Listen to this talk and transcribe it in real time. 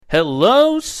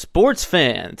Hello, sports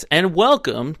fans, and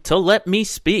welcome to Let Me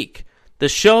Speak, the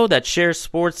show that shares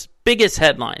sports' biggest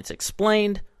headlines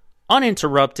explained,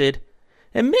 uninterrupted,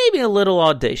 and maybe a little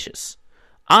audacious.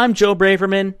 I'm Joe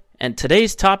Braverman, and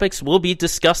today's topics we'll be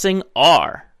discussing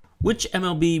are: which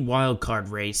MLB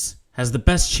wildcard race has the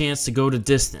best chance to go the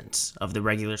distance of the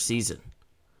regular season?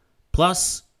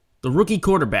 Plus, the rookie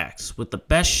quarterbacks with the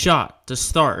best shot to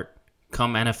start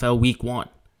come NFL Week 1.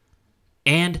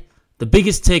 And the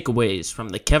biggest takeaways from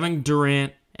the Kevin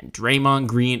Durant and Draymond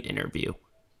Green interview.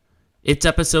 It's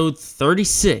episode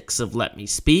 36 of Let Me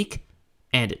Speak,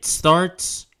 and it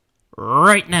starts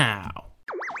right now.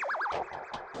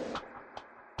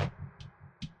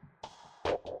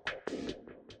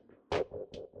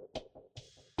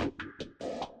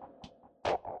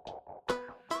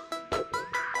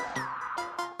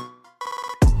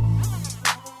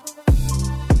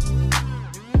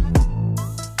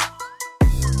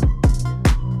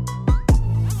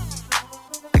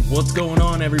 What's going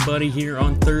on, everybody, here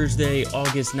on Thursday,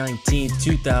 August 19th,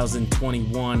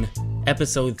 2021,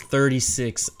 episode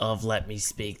 36 of Let Me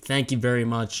Speak. Thank you very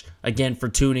much again for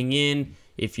tuning in.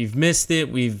 If you've missed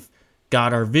it, we've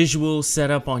got our visuals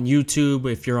set up on YouTube.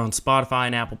 If you're on Spotify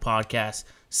and Apple Podcasts,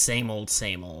 same old,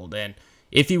 same old. And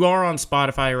if you are on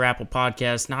Spotify or Apple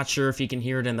Podcasts, not sure if you can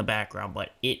hear it in the background,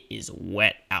 but it is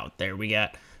wet out there.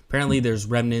 Apparently there's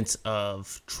remnants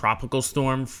of Tropical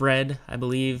Storm Fred, I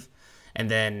believe. And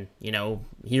then,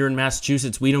 here in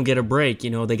Massachusetts, we don't get a break.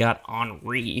 They got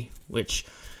Henri, which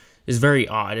is very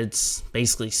odd. It's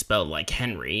basically spelled like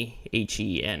Henry,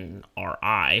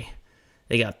 Henri.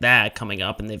 They got that coming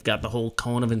up, and they've got the whole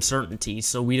cone of uncertainty.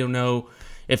 So we don't know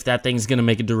if that thing's going to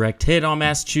make a direct hit on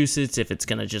Massachusetts, if it's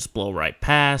going to just blow right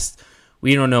past.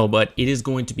 We don't know, but it is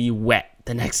going to be wet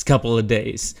the next couple of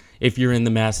days if you're in the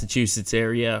Massachusetts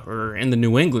area or in the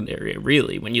New England area,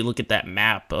 really. When you look at that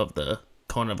map of the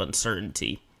cone of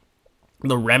uncertainty,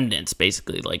 the remnants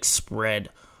basically spread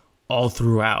all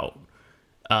throughout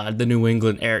the New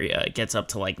England area. It gets up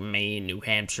to Maine, New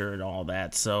Hampshire, and all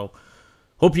that. So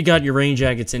hope you got your rain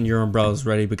jackets and your umbrellas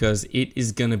ready, because it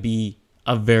is going to be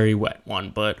a very wet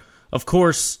one. But of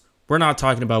course, we're not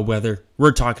talking about weather.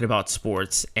 We're talking about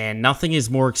sports, and nothing is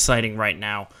more exciting right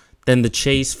now than the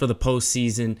chase for the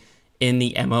postseason in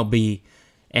the MLB.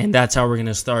 And that's how we're going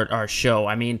to start our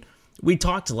show. We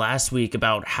talked last week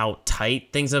about how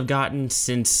tight things have gotten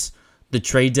since the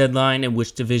trade deadline, and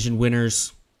which division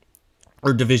winners,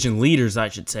 or division leaders, I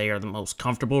should say, are the most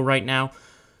comfortable right now.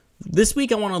 This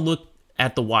week I want to look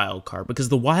at the wild card, because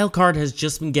the wild card has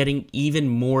just been getting even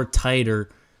more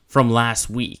tighter from last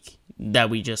week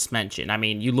that we just mentioned.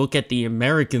 You look at the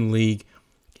American League,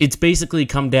 it's basically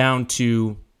come down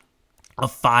to a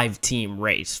 5-team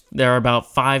race. There are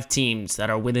about 5 teams that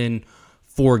are within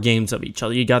 4 games of each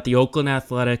other. You got the Oakland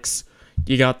Athletics,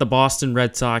 you got the Boston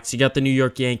Red Sox, you got the New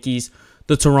York Yankees,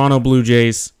 the Toronto Blue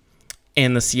Jays,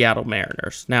 and the Seattle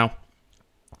Mariners. Now,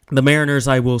 the Mariners,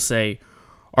 I will say,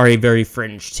 are a very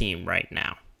fringe team right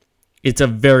now. It's a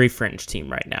very fringe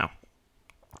team right now.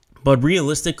 But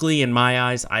realistically, in my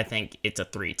eyes, I think it's a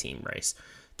 3-team race.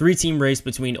 3-team race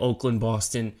between Oakland,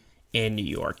 Boston, and New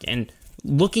York. And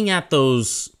looking at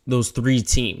those 3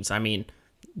 teams,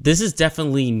 this is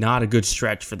definitely not a good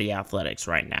stretch for the Athletics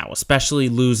right now, especially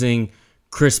losing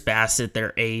Chris Bassitt,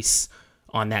 their ace,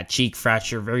 on that cheek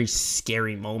fracture. Very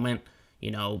scary moment.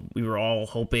 We were all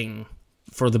hoping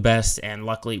for the best, and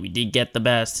luckily we did get the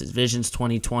best. His vision's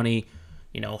 2020.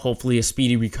 Hopefully a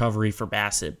speedy recovery for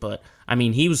Bassitt. But,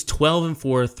 he was 12-4,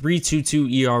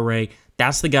 3.22 ERA.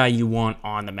 That's the guy you want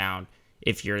on the mound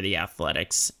if you're the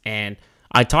Athletics. And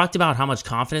I talked about how much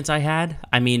confidence I had.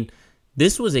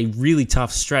 This was a really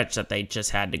tough stretch that they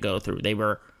just had to go through. They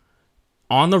were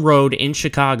on the road in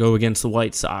Chicago against the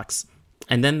White Sox,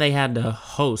 and then they had to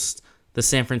host the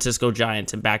San Francisco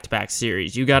Giants in back-to-back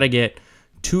series. You got to get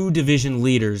 2 division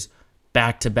leaders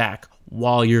back-to-back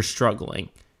while you're struggling.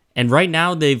 And right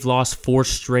now, they've lost 4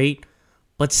 straight,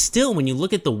 but still, when you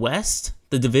look at the West,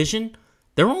 the division,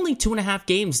 they're only 2.5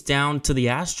 games down to the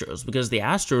Astros, because the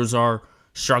Astros are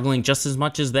struggling just as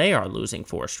much as they are, losing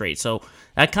 4 straight. So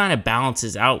that kind of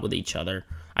balances out with each other.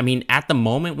 At the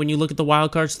moment, when you look at the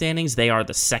wild card standings, they are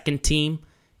the 2nd team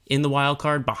in the wild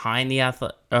card behind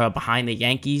the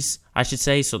Yankees, I should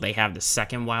say. So they have the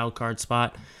 2nd wild card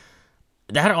spot.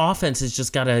 That offense has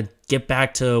just got to get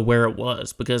back to where it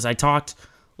was, because I talked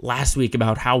last week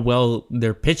about how well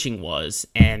their pitching was,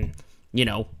 and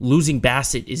losing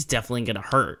Bassitt is definitely going to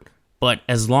hurt. But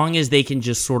as long as they can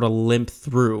just sort of limp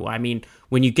through,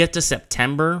 when you get to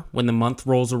September, when the month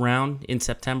rolls around in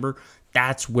September,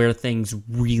 that's where things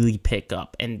really pick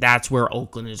up. And that's where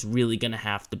Oakland is really going to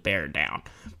have to bear down.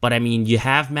 But, I mean, you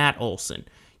have Matt Olson.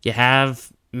 You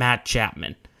have Matt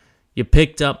Chapman. You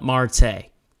picked up Marte.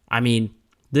 I mean,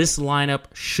 this lineup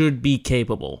should be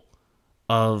capable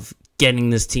of getting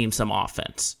this team some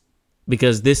offense.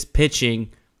 Because this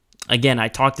pitching, again, I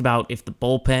talked about if the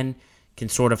bullpen can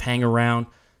sort of hang around.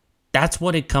 That's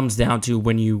what it comes down to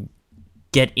when you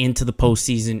get into the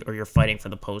postseason or you're fighting for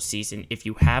the postseason. If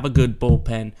you have a good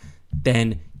bullpen,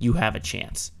 then you have a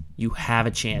chance. You have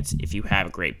a chance if you have a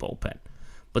great bullpen.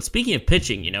 But speaking of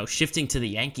pitching, shifting to the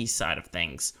Yankees side of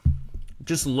things,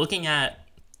 just looking at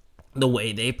the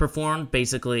way they performed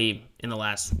basically in the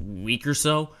last week or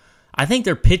so, I think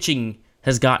their pitching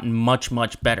has gotten much,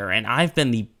 much better. And I've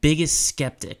been the biggest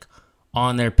skeptic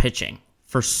on their pitching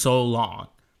for so long.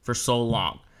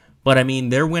 But, I mean,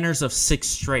 they're winners of 6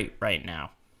 straight right now.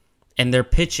 And their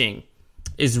pitching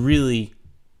is really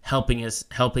helping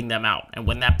them out. And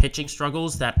when that pitching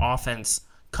struggles, that offense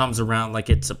comes around like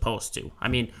it's supposed to. I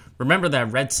mean, remember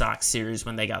that Red Sox series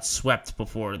when they got swept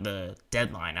before the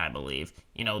deadline, I believe.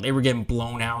 They were getting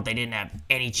blown out. They didn't have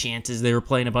any chances. They were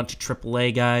playing a bunch of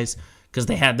AAA guys because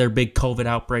they had their big COVID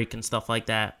outbreak and stuff like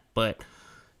that. But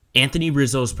Anthony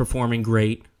Rizzo's performing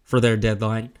great for their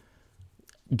deadline.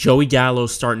 Joey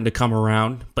Gallo's starting to come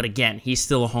around, but again, he's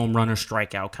still a home run or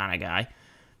strikeout kind of guy.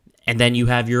 And then you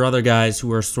have your other guys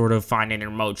who are sort of finding their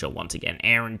mojo once again.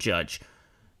 Aaron Judge,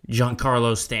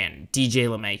 Giancarlo Stanton, DJ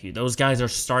LeMahieu. Those guys are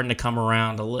starting to come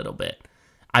around a little bit.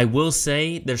 I will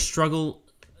say their schedule,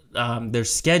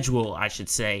 I should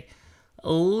say,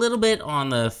 a little bit on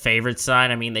the favorite side.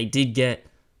 I mean, they did get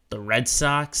the Red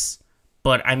Sox,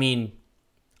 but I mean,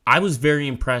 I was very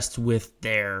impressed with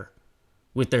their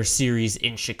series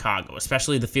in Chicago,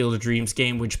 especially the Field of Dreams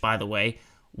game, which, by the way,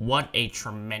 what a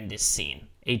tremendous scene.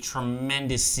 A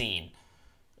tremendous scene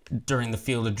during the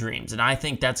Field of Dreams. And I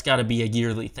think that's got to be a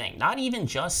yearly thing. Not even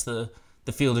just the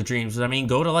Field of Dreams, but I mean,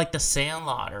 go to like the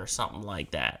Sandlot or something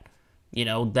like that.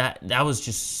 That was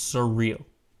just surreal.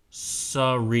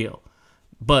 Surreal.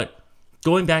 But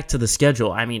going back to the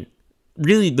schedule, I mean,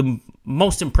 really the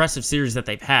most impressive series that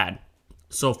they've had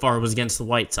so far was against the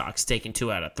White Sox, taking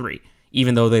 2 out of 3.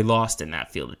 Even though they lost in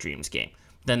that Field of Dreams game.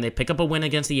 Then they pick up a win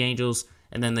against the Angels,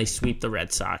 and then they sweep the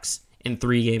Red Sox in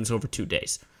 3 games over 2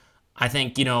 days. I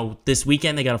think, this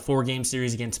weekend they got a 4-game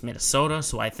series against Minnesota,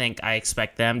 so I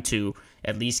expect them to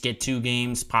at least get 2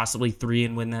 games, possibly 3,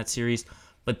 and win that series.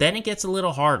 But then it gets a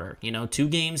little harder. 2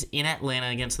 games in Atlanta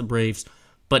against the Braves.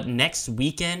 But next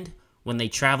weekend, when they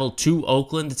travel to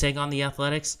Oakland to take on the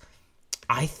Athletics,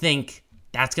 I think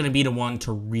that's going to be the one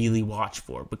to really watch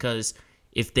for, because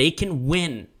if they can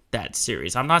win that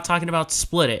series, I'm not talking about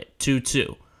split it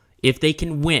 2-2. If they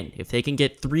can win, if they can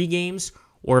get 3 games,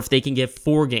 or if they can get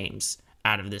 4 games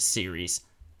out of this series,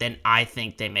 then I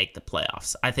think they make the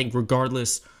playoffs. I think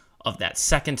regardless of that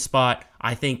second spot,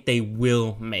 I think they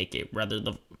will make it, whether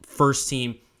the first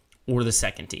team or the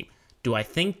second team. Do I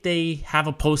think they have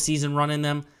a postseason run in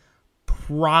them?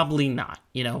 Probably not.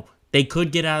 They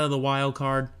could get out of the wild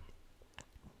card,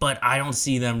 but I don't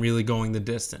see them really going the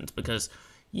distance because,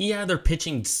 yeah, their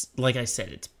pitching, like I said,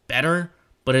 it's better,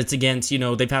 but it's against,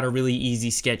 they've had a really easy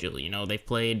schedule. They've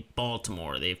played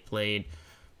Baltimore, they've played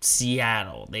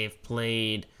Seattle, they've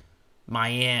played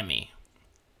Miami,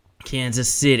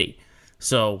 Kansas City.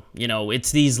 So,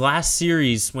 it's these last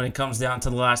series when it comes down to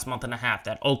the last month and a half,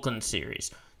 that Oakland series.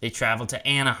 They travel to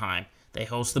Anaheim, they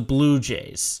host the Blue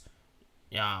Jays.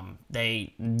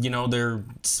 Their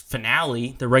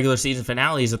finale, their regular season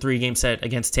finale is a 3-game set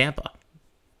against Tampa.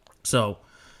 So,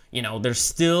 there's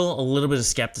still a little bit of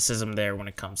skepticism there when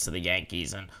it comes to the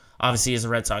Yankees. And obviously, as a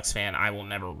Red Sox fan, I will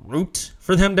never root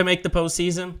for them to make the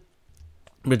postseason.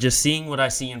 But just seeing what I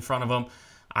see in front of them,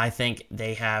 I think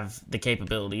they have the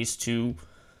capabilities to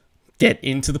get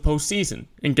into the postseason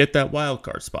and get that wild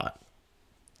card spot.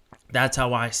 That's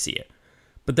how I see it.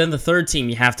 But then the third team,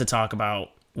 you have to talk about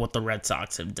what the Red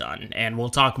Sox have done. And we'll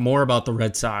talk more about the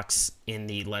Red Sox in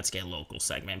the Let's Get Local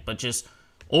segment. But just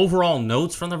overall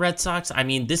notes from the Red Sox, I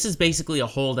mean, this is basically a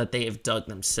hole that they have dug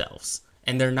themselves.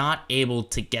 And they're not able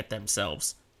to get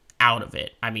themselves out of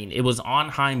it. I mean, it was on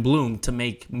Chaim Bloom to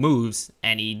make moves,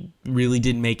 and he really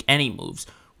didn't make any moves.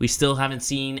 We still haven't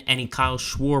seen any Kyle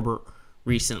Schwarber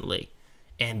recently.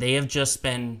 And they have just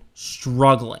been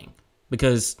struggling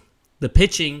because the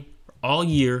pitching all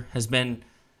year has been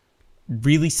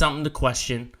really something to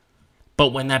question.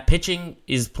 But when that pitching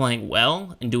is playing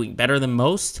well and doing better than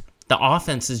most, the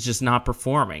offense is just not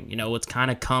performing. It's kind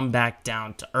of come back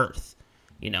down to earth.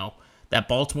 That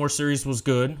Baltimore series was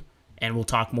good, and we'll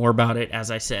talk more about it,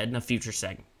 as I said, in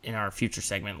our future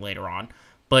segment later on.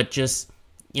 But just,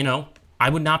 I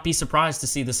would not be surprised to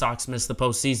see the Sox miss the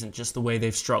postseason just the way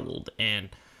they've struggled. And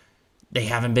they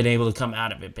haven't been able to come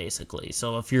out of it, basically.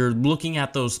 So if you're looking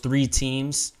at those three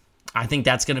teams, I think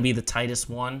that's going to be the tightest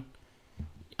one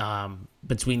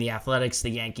between the Athletics, the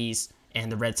Yankees,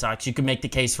 and the Red Sox. You could make the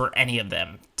case for any of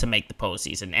them to make the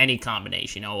postseason, any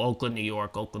combination. Oakland, New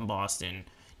York, Oakland, Boston,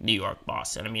 New York,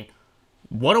 Boston. I mean,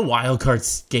 what a wild card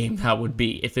game that would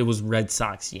be if it was Red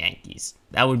Sox, Yankees.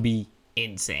 That would be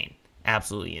insane.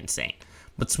 Absolutely insane.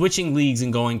 But switching leagues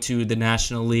and going to the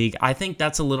National League, I think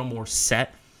that's a little more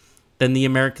set than the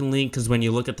American League, because when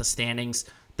you look at the standings,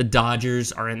 the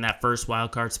Dodgers are in that first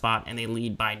wild card spot, and they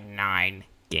lead by 9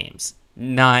 games.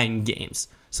 9 games.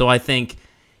 So I think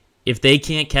if they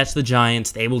can't catch the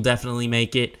Giants, they will definitely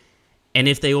make it. And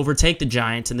if they overtake the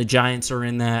Giants, and the Giants are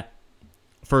in that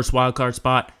first wild card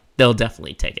spot, they'll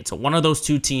definitely take it. So one of those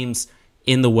two teams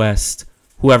in the West,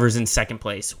 whoever's in second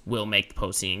place, will make the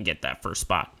postseason and get that first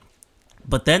spot.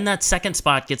 But then that second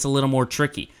spot gets a little more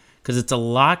tricky, because it's a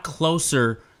lot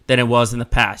closer than it was in the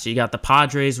past. You got the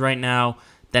Padres right now,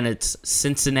 then it's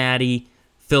Cincinnati,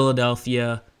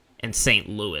 Philadelphia, and St.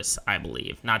 Louis, I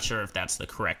believe. Not sure if that's the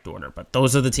correct order, but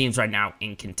those are the teams right now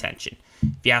in contention.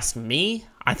 If you ask me,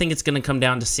 I think it's going to come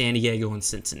down to San Diego and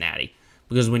Cincinnati,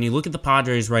 because when you look at the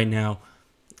Padres right now,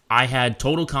 I had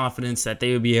total confidence that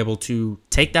they would be able to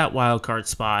take that wild card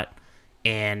spot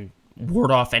and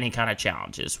ward off any kind of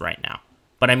challenges right now.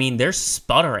 But I mean, they're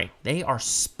sputtering. They are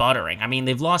sputtering. I mean,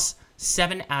 they've lost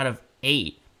 7 out of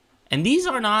 8. And these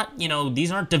are not,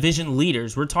 these aren't division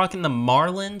leaders. We're talking the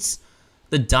Marlins,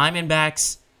 the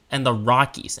Diamondbacks, and the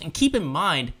Rockies. And keep in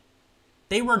mind,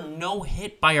 they were no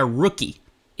hit by a rookie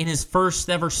in his first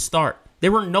ever start. They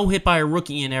were no hit by a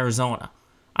rookie in Arizona.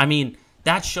 I mean,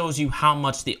 that shows you how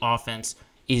much the offense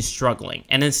is struggling.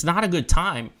 And it's not a good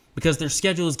time, because their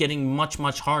schedule is getting much,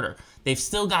 much harder. They've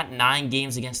still got 9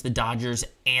 games against the Dodgers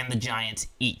and the Giants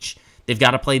each. They've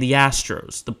got to play the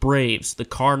Astros, the Braves, the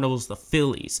Cardinals, the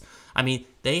Phillies. I mean,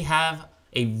 they have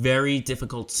a very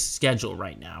difficult schedule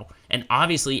right now. And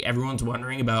obviously, everyone's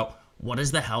wondering about what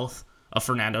is the health of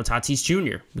Fernando Tatis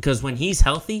Jr. Because when he's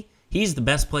healthy, he's the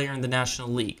best player in the National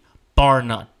League, bar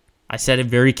none. I said it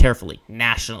very carefully,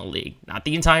 National League, not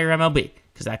the entire MLB,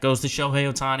 because that goes to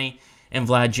Shohei Ohtani and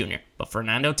Vlad Jr. But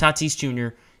Fernando Tatis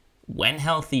Jr., when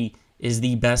healthy, is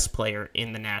the best player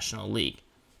in the National League.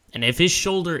 And if his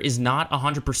shoulder is not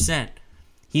 100%,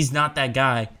 he's not that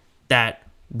guy that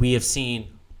we have seen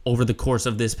over the course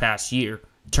of this past year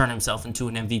turn himself into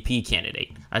an MVP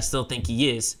candidate. I still think he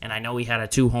is, and I know he had a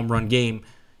 2-home-run game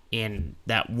in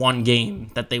that one game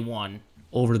that they won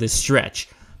over this stretch.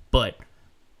 But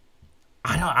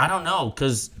I don't know,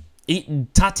 because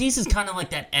Tatis is kind of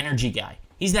like that energy guy.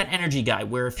 He's that energy guy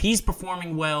where if he's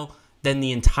performing well, then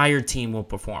the entire team will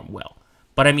perform well.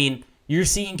 But I mean, you're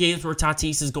seeing games where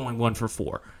Tatis is going 1 for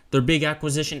 4. Their big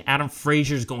acquisition, Adam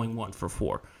Frazier's going 1 for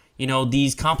 4.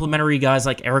 These complimentary guys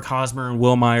like Eric Hosmer and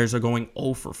Will Myers are going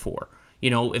 0 for 4.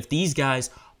 If these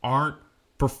guys aren't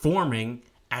performing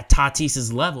at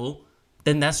Tatis's level,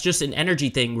 then that's just an energy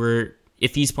thing where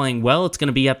if he's playing well, it's going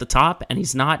to be at the top, and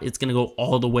he's not, it's going to go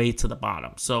all the way to the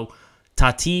bottom. So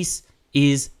Tatis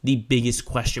is the biggest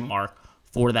question mark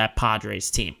for that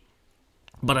Padres team.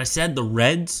 But I said the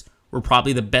Reds were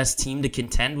probably the best team to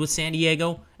contend with San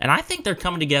Diego, and I think they're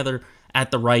coming together at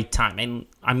the right time. And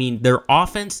I mean, their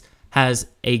offense has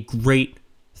a great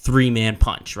 3-man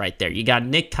punch right there. You got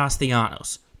Nick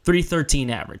Castellanos, 313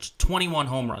 average, 21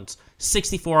 home runs,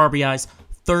 64 RBIs,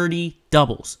 30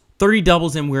 doubles. 30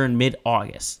 doubles, and we're in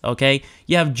mid-August, okay?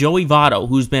 You have Joey Votto,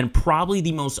 who's been probably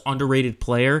the most underrated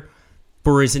player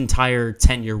for his entire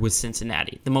tenure with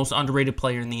Cincinnati. The most underrated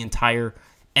player in the entire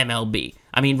MLB.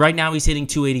 I mean, right now he's hitting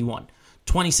 .281,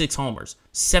 26 homers,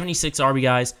 76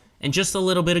 RBIs, and just a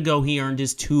little bit ago he earned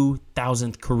his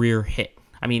 2,000th career hit.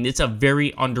 I mean, it's a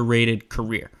very underrated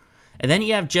career. And then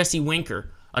you have Jesse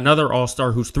Winker, another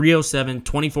all-star who's .307,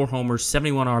 24 homers,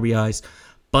 71 RBIs,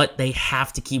 but they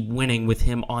have to keep winning with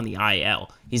him on the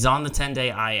IL. He's on the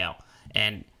 10-day IL,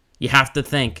 and you have to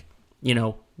think,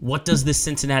 what does this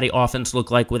Cincinnati offense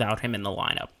look like without him in the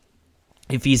lineup?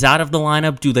 If he's out of the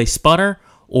lineup, do they sputter,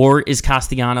 or is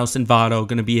Castellanos and Votto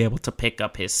going to be able to pick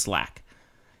up his slack?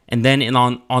 And then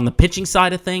on the pitching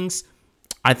side of things,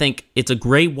 I think it's a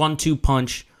great 1-2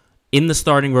 punch in the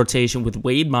starting rotation with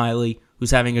Wade Miley,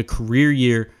 who's having a career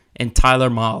year, and Tyler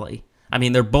Mahle. I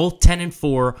mean, they're both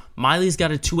 10-4. Miley's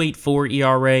got a 2.84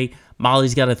 ERA.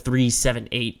 Molly's got a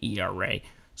 3.78 ERA.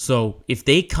 So if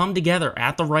they come together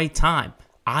at the right time,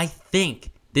 I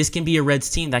think this can be a Reds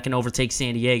team that can overtake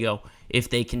San Diego if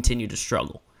they continue to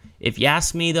struggle. If you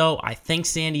ask me, though, I think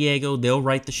San Diego, they'll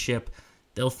right the ship.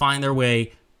 They'll find their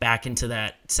way back into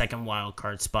that second wild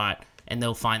card spot, and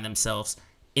they'll find themselves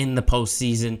in the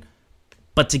postseason.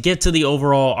 But to get to the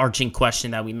overall arching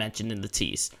question that we mentioned in the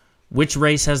tease, which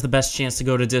race has the best chance to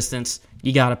go to distance?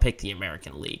 You got to pick the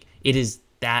American League. It is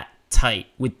that tight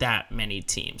with that many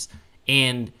teams.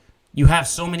 And you have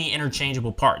so many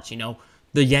interchangeable parts.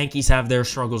 The Yankees have their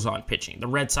struggles on pitching. The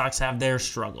Red Sox have their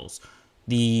struggles.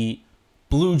 The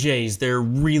Blue Jays, they're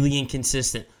really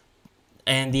inconsistent.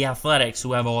 And the Athletics,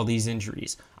 who have all these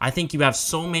injuries. I think you have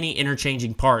so many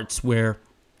interchanging parts where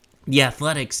the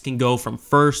Athletics can go from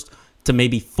first to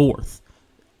maybe fourth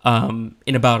in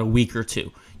about a week or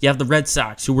two. You have the Red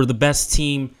Sox, who were the best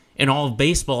team in all of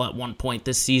baseball at one point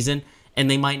this season, and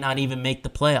they might not even make the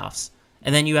playoffs.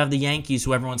 And then you have the Yankees,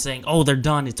 who everyone's saying, oh, they're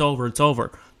done, it's over.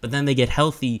 But then they get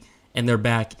healthy, and they're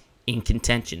back in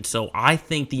contention. So I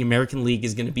think the American League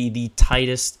is going to be the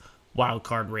tightest wild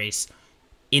card race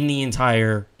in the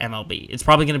entire MLB. It's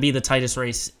probably going to be the tightest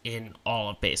race in all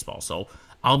of baseball. So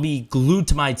I'll be glued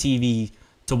to my TV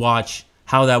to watch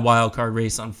how that wild card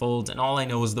race unfolds. And all I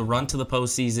know is the run to the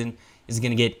postseason is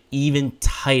going to get even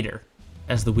tighter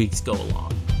as the weeks go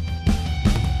along.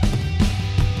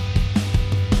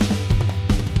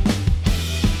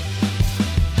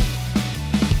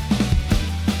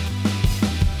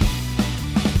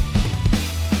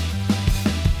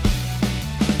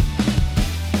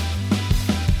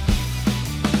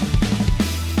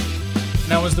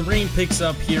 Now, as the rain picks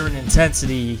up here in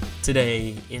intensity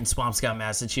today in Swampscott,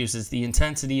 Massachusetts, the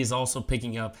intensity is also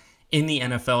picking up in the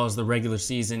NFL as the regular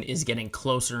season is getting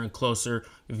closer and closer.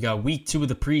 We've got week 2 of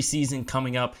the preseason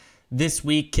coming up. This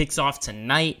week kicks off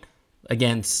tonight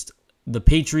against the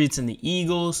Patriots and the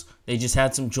Eagles. They just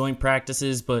had some joint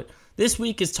practices, but this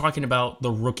week is talking about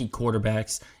the rookie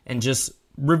quarterbacks and just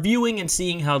reviewing and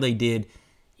seeing how they did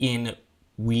in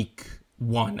week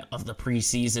 1 of the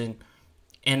preseason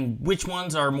and which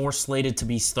ones are more slated to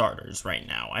be starters right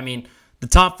now. I mean, the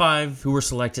top 5 who were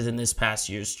selected in this past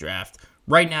year's draft,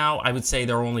 right now, I would say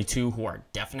there are only 2 who are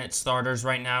definite starters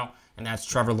right now, and that's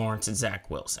Trevor Lawrence and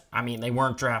Zach Wilson. I mean, they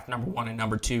weren't draft number 1 and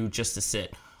number 2 just to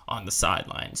sit on the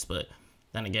sidelines. But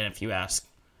then again, if you ask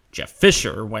Jeff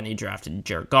Fisher when he drafted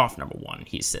Jared Goff number 1,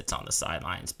 he sits on the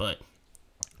sidelines. But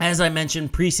as I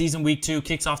mentioned, preseason week 2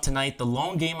 kicks off tonight. The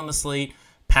lone game on the slate,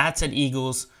 Pats at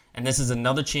Eagles, and this is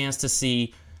another chance to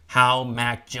see how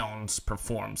Mac Jones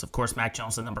performs. Of course, Mac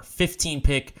Jones, the number 15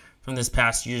 pick from this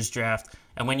past year's draft.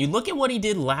 And when you look at what he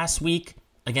did last week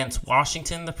against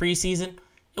Washington in the preseason,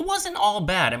 it wasn't all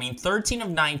bad. I mean, 13 of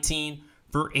 19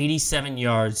 for 87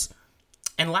 yards.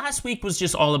 And last week was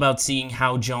just all about seeing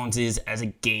how Jones is as a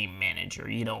game manager.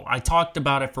 I talked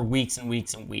about it for weeks and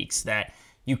weeks and weeks that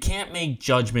you can't make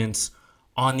judgments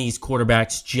on these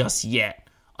quarterbacks just yet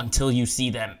until you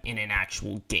see them in an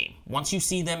actual game. Once you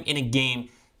see them in a game,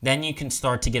 then you can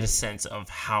start to get a sense of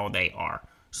how they are.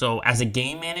 So as a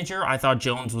game manager, I thought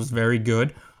Jones was very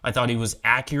good. I thought he was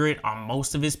accurate on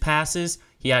most of his passes.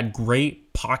 He had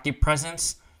great pocket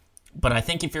presence. But I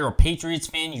think if you're a Patriots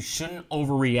fan, you shouldn't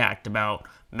overreact about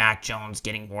Mac Jones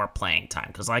getting more playing time.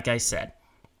 Because like I said,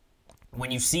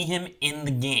 when you see him in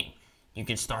the game, you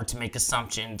can start to make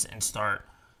assumptions and start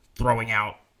throwing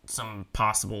out some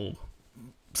possible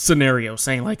scenarios,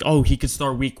 saying like, oh, he could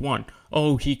start week 1.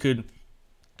 Oh, he could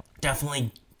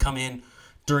definitely come in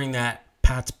during that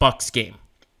Pats-Bucks game.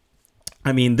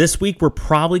 I mean, this week we're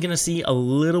probably going to see a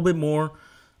little bit more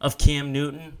of Cam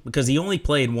Newton because he only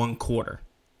played 1 quarter.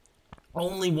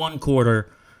 Only 1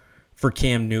 quarter for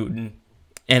Cam Newton.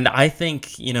 And I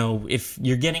think, if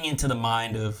you're getting into the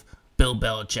mind of Bill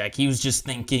Belichick, he was just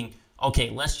thinking, okay,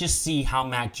 let's just see how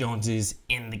Mac Jones is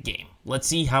in the game. Let's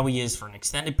see how he is for an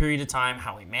extended period of time,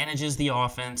 how he manages the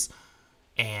offense.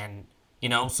 And,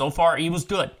 so far he was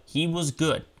good. He was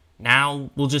good. Now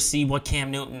we'll just see what Cam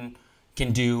Newton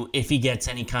can do if he gets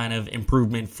any kind of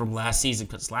improvement from last season.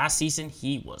 Because last season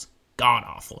he was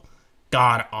god-awful.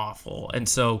 God-awful. And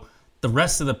so the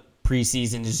rest of the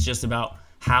preseason is just about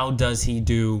how does he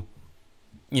do,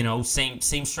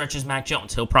 same stretch as Mac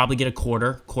Jones. He'll probably get a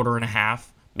quarter and a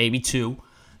half, maybe 2.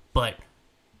 But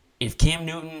if Cam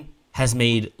Newton has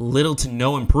made little to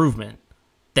no improvement,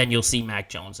 then you'll see Mac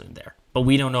Jones in there. But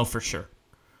we don't know for sure.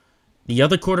 The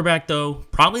other quarterback, though,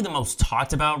 probably the most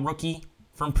talked about rookie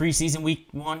from preseason week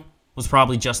 1 was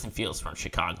probably Justin Fields from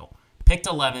Chicago. Picked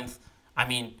 11th. I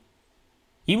mean,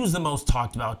 he was the most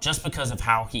talked about just because of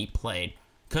how he played.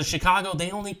 Because Chicago,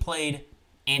 they only played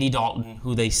Andy Dalton,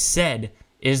 who they said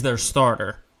is their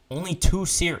starter, only 2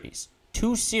 series.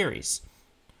 2 series.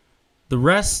 The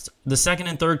rest, the second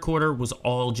and third quarter, was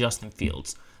all Justin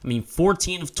Fields. I mean,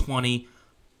 14 of 20,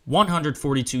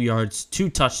 142 yards, 2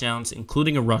 touchdowns,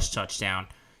 including a rush touchdown,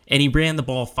 and he ran the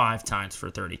ball 5 times for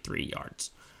 33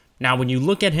 yards. Now, when you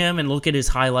look at him and look at his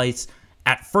highlights,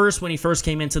 at first, when he first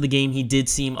came into the game, he did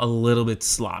seem a little bit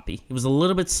sloppy. He was a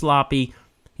little bit sloppy.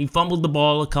 He fumbled the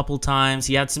ball a couple times.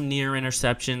 He had some near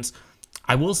interceptions.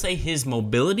 I will say his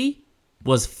mobility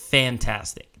was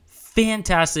fantastic.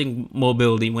 Fantastic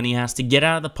mobility when he has to get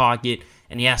out of the pocket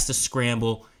and he has to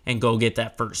scramble and go get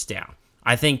that first down.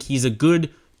 I think he's a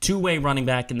good two-way running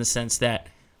back in the sense that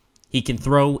he can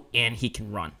throw and he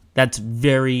can run. That's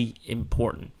very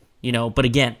important. But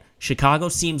again, Chicago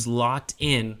seems locked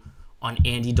in on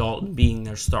Andy Dalton being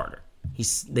their starter.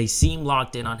 They seem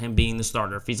locked in on him being the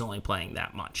starter if he's only playing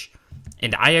that much.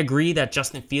 And I agree that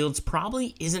Justin Fields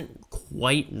probably isn't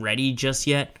quite ready just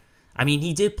yet. I mean,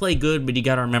 he did play good, but you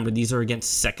got to remember these are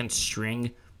against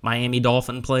second-string Miami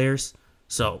Dolphin players.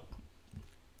 So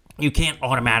you can't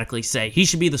automatically say he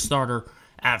should be the starter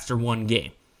after one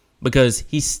game because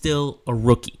he's still a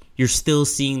rookie. You're still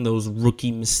seeing those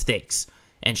rookie mistakes.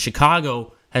 And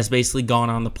Chicago has basically gone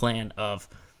on the plan of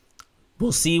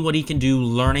we'll see what he can do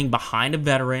learning behind a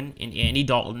veteran in Andy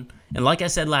Dalton. And like I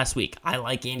said last week, I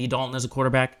like Andy Dalton as a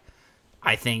quarterback.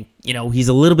 I think, he's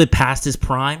a little bit past his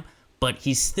prime, but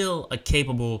he's still a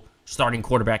capable starting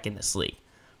quarterback in this league.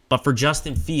 But for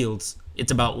Justin Fields,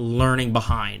 it's about learning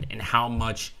behind and how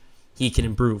much he can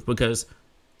improve because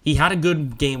he had a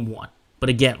good game one. But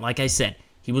again, like I said,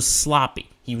 he was sloppy.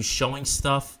 He was showing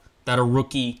stuff that a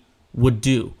rookie would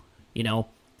do.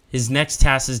 His next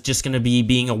task is just going to be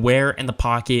being aware in the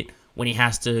pocket when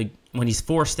he's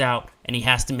forced out and he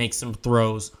has to make some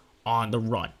throws on the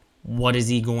run. What is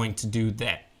he going to do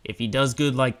then? If he does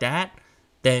good like that,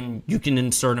 then you can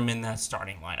insert him in that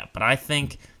starting lineup. But I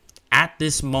think at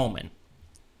this moment,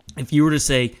 if you were to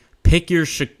say pick your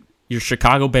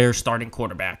Chicago Bears starting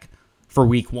quarterback for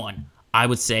week 1, I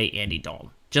would say Andy Dalton.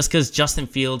 Just because Justin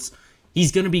Fields,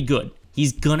 he's going to be good.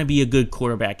 He's going to be a good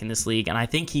quarterback in this league, and I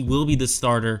think he will be the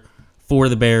starter for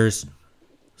the Bears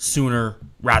sooner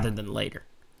rather than later.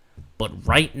 But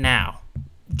right now,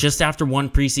 just after one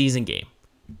preseason game,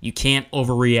 you can't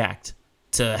overreact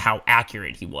to how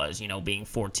accurate he was, being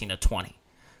 14 of 20.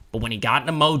 But when he got in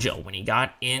a mojo, when he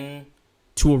got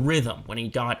into a rhythm, when he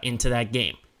got into that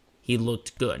game, he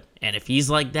looked good. And if he's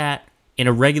like that in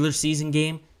a regular season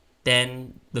game,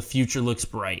 then the future looks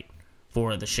bright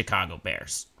for the Chicago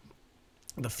Bears.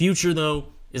 The future, though,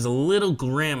 is a little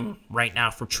grim right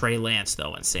now for Trey Lance,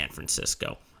 though, in San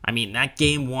Francisco. I mean, that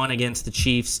game 1 against the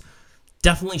Chiefs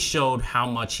definitely showed how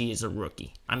much he is a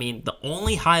rookie. I mean, the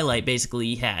only highlight basically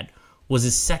he had was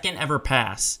his second ever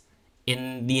pass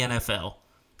in the NFL,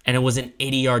 and it was an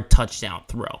 80-yard touchdown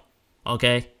throw,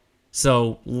 okay?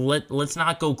 So let's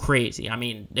not go crazy. I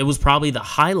mean, it was probably the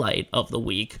highlight of the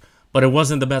week, but it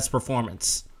wasn't the best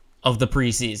performance of the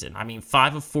preseason. I mean,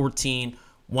 5 of 14,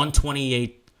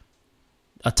 128,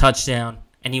 a touchdown,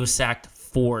 and he was sacked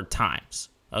 4 times,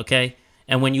 okay?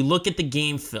 And when you look at the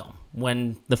game film,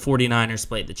 when the 49ers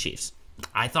played the Chiefs,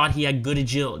 I thought he had good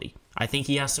agility. I think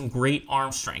he has some great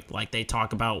arm strength, like they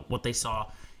talk about what they saw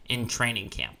in training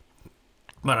camp.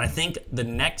 But I think the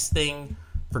next thing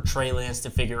for Trey Lance to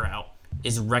figure out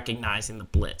is recognizing the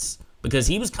blitz. Because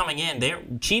he was coming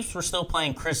in, Chiefs were still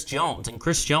playing Chris Jones, and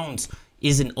Chris Jones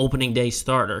is an opening day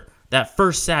starter. That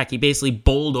first sack, he basically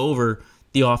bowled over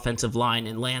the offensive line,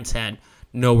 and Lance had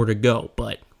nowhere to go.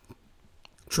 But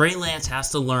Trey Lance has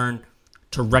to learn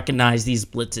to recognize these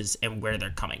blitzes and where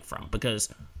they're coming from. Because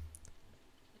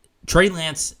Trey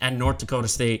Lance at North Dakota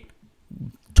State,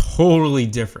 totally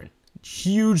different.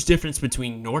 Huge difference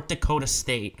between North Dakota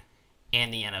State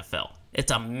and the NFL.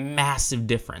 It's a massive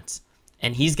difference.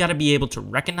 And he's got to be able to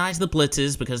recognize the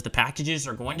blitzes because the packages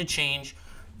are going to change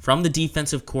from the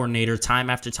defensive coordinator time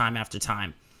after time after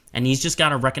time. And he's just got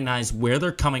to recognize where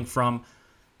they're coming from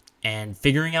and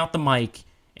figuring out the mic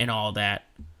and all that.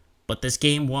 But this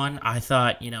game 1, I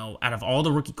thought, out of all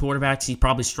the rookie quarterbacks, he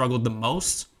probably struggled the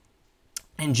most.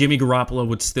 And Jimmy Garoppolo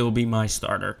would still be my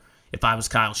starter if I was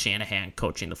Kyle Shanahan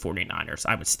coaching the 49ers.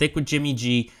 I would stick with Jimmy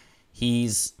G.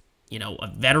 He's,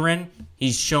 a veteran.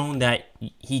 He's shown that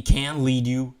he can lead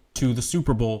you to the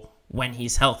Super Bowl when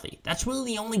he's healthy. That's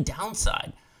really the only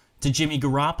downside to Jimmy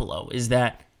Garoppolo is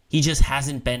that he just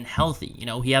hasn't been healthy.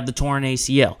 He had the torn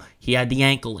ACL. He had the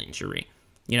ankle injury.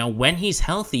 When he's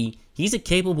healthy, he's a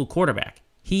capable quarterback.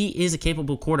 He is a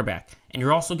capable quarterback. And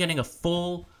you're also getting a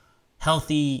full,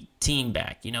 healthy team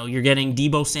back. You're getting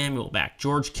Deebo Samuel back.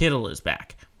 George Kittle is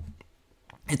back.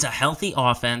 It's a healthy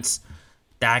offense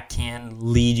that can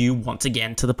lead you once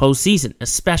again to the postseason,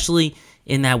 especially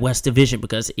in that West Division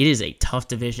because it is a tough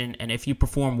division. And if you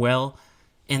perform well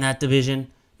in that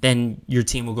division, then your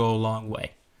team will go a long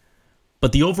way.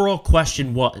 But the overall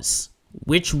question was,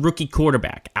 which rookie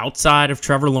quarterback outside of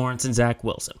Trevor Lawrence and Zach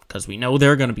Wilson, because we know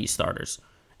they're going to be starters,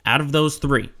 out of those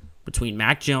three, between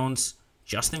Mac Jones,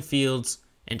 Justin Fields,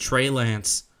 and Trey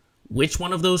Lance, which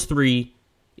one of those three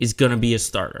is going to be a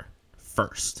starter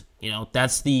first?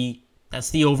 That's the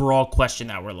overall question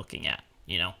that we're looking at.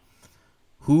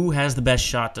 Who has the best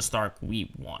shot to start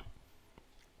week 1?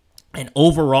 And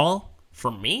overall, for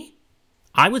me,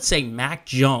 I would say Mac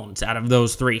Jones out of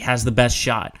those three has the best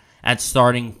shot at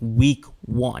starting week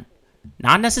 1.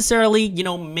 Not necessarily,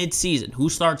 mid-season, who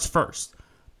starts first.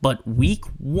 But week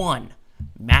 1,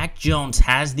 Mac Jones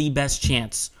has the best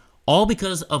chance, all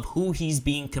because of who he's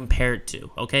being compared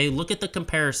to. Okay, look at the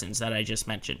comparisons that I just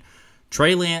mentioned.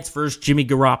 Trey Lance versus Jimmy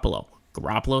Garoppolo.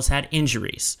 Garoppolo's had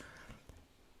injuries.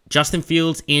 Justin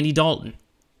Fields, Andy Dalton.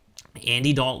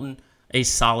 Andy Dalton, a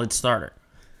solid starter.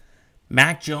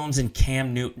 Mac Jones and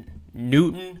Cam Newton.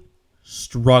 Newton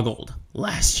struggled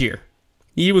last year.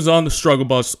 He was on the struggle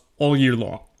bus all year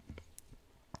long.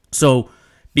 So,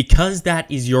 because that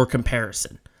is your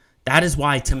comparison, that is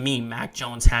why, to me, Mac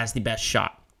Jones has the best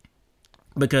shot.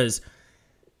 Because,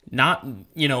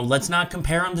 let's not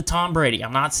compare him to Tom Brady.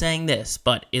 I'm not saying this,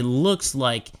 but it looks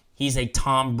like he's a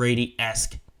Tom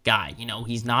Brady-esque guy.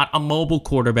 He's not a mobile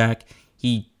quarterback.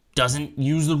 He doesn't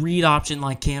use the read option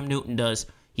like Cam Newton does.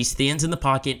 He stands in the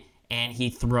pocket and he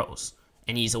throws.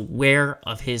 And he's aware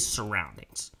of his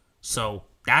surroundings. So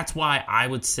that's why I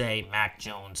would say Mac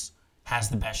Jones has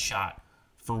the best shot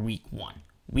for week 1.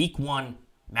 Week 1,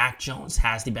 Mac Jones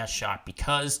has the best shot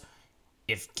because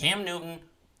if Cam Newton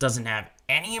doesn't have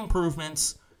any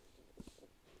improvements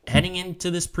heading into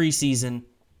this preseason,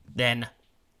 then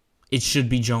it should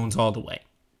be Jones all the way.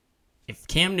 If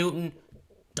Cam Newton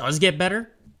does get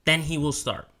better, then he will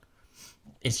start.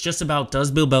 It's just about,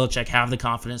 does Bill Belichick have the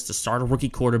confidence to start a rookie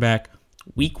quarterback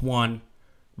week 1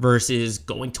 versus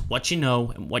going to what you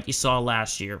know and what you saw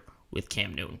last year with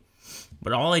Cam Newton.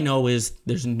 But all I know is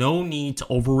there's no need to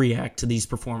overreact to these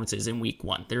performances in week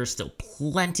 1. There is still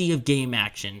plenty of game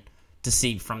action to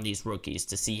see from these rookies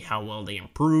to see how well they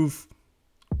improve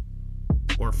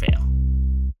or fail.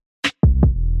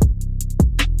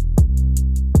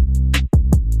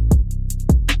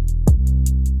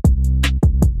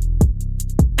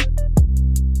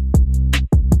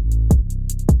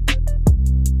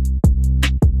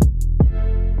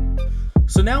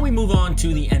 So now we move on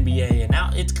to the NBA, and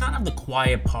now it's kind of the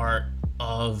quiet part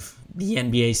of the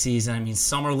NBA season. I mean,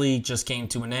 Summer League just came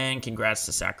to an end. Congrats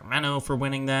to Sacramento for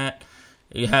winning that.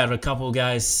 You had a couple of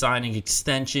guys signing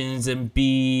extensions,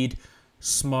 Embiid,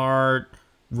 Smart,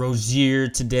 Rozier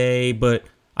today, but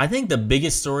I think the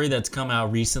biggest story that's come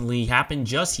out recently happened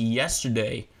just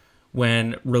yesterday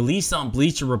when released on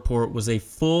Bleacher Report was a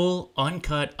full,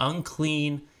 uncut,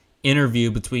 unclean interview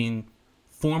between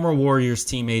former Warriors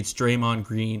teammates Draymond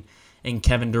Green and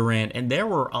Kevin Durant, and there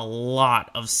were a lot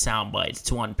of sound bites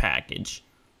to unpackage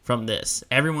from this.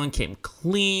 Everyone came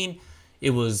clean.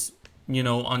 It was,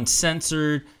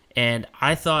 uncensored, and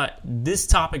I thought this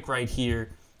topic right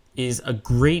here is a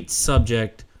great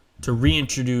subject to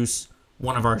reintroduce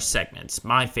one of our segments,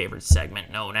 my favorite segment,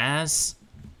 known as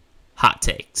Hot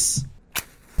Takes.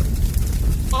 Oh,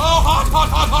 hot, hot,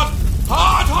 hot, hot,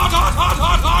 hot, hot, hot, hot,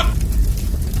 hot, hot.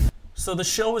 So the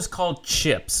show is called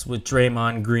Chips with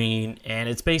Draymond Green, and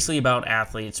it's basically about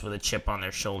athletes with a chip on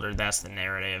their shoulder. That's the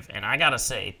narrative. And I gotta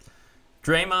say,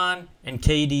 Draymond and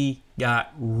KD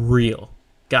got real.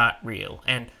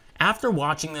 And after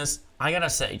watching this, I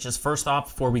gotta say, just first off,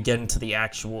 before we get into the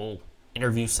actual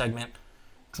interview segment,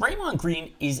 Draymond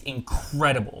Green is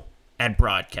incredible at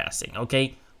broadcasting,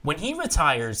 okay? When he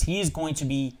retires, he is going to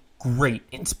be great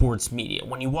in sports media.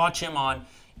 When you watch him on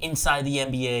Inside the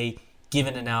NBA,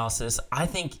 given analysis, I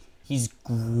think he's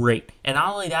great. And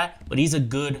not only that, but he's a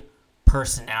good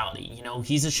personality.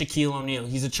 He's a Shaquille O'Neal.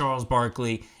 He's a Charles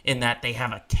Barkley in that they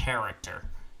have a character.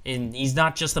 And he's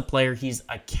not just a player, he's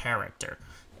a character.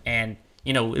 And,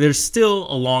 there's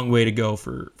still a long way to go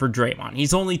for Draymond.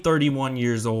 He's only 31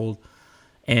 years old,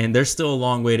 and there's still a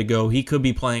long way to go. He could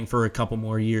be playing for a couple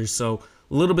more years, so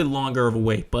a little bit longer of a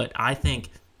wait. But I think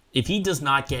if he does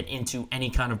not get into any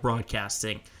kind of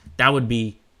broadcasting, that would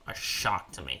be a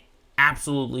shock to me.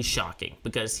 Absolutely shocking,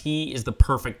 because he is the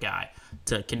perfect guy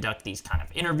to conduct these kind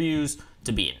of interviews,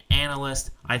 to be an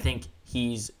analyst. I think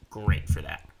he's great for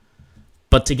that.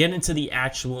 But to get into the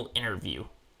actual interview,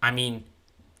 I mean,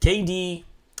 KD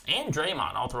and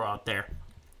Draymond, I'll throw out there,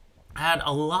 had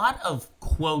a lot of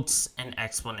quotes and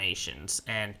explanations,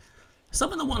 and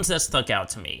some of the ones that stuck out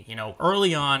to me,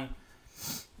 early on,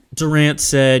 Durant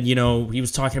said, he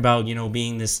was talking about,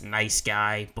 being this nice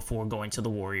guy before going to the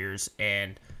Warriors.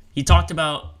 And he talked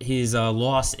about his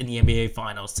loss in the NBA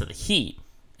Finals to the Heat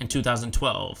in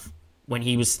 2012 when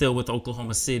he was still with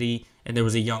Oklahoma City and there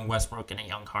was a young Westbrook and a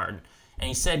young Harden. And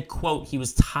he said, quote, he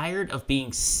was tired of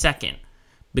being second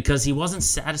because he wasn't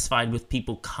satisfied with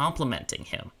people complimenting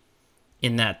him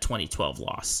in that 2012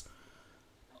 loss.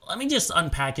 Let me just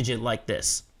unpackage it like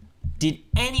this. Did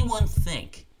anyone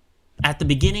think at the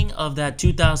beginning of that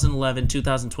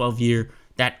 2011-2012 year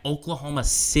that Oklahoma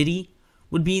City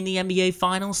would be in the NBA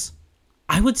Finals?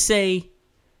 I would say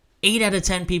 8 out of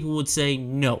 10 people would say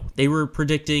no. They were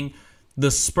predicting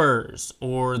the Spurs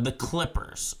or the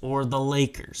Clippers or the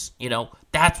Lakers.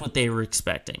 That's what they were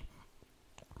expecting.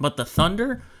 But the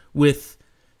Thunder, with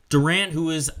Durant, who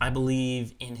is, I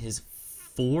believe, in his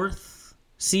 4th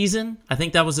season. I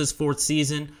think that was his 4th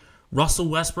season. Russell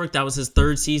Westbrook, that was his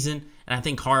 3rd season. And I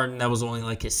think Harden, that was only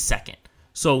like his 2nd.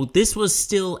 So this was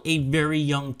still a very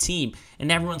young team.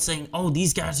 And everyone's saying, oh,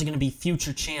 these guys are going to be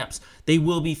future champs. They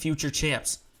will be future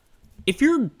champs. If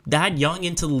you're that young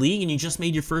into the league and you just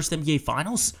made your first NBA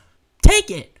Finals,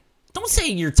 take it. Don't say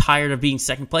you're tired of being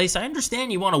second place. I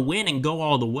understand you want to win and go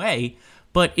all the way.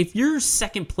 But if you're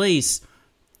second place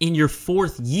in your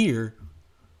 4th year,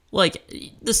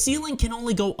 the ceiling can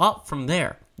only go up from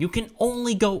there. You can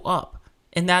only go up.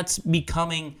 And that's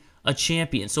becoming a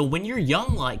champion. So when you're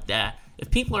young like that, if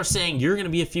people are saying you're going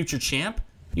to be a future champ,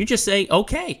 you just say,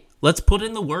 okay, let's put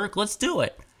in the work. Let's do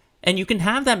it. And you can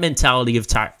have that mentality of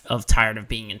tired of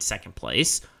being in second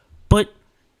place. But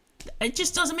it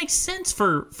just doesn't make sense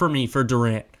for me, for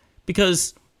Durant.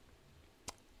 Because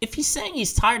if he's saying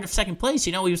he's tired of second place,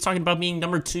 he was talking about being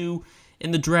number 2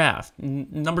 in the draft,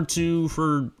 number 2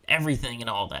 for everything and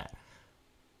all that.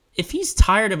 If he's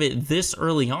tired of it this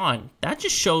early on, that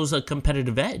just shows a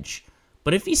competitive edge.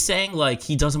 But if he's saying,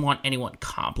 he doesn't want anyone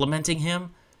complimenting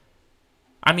him,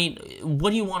 I mean,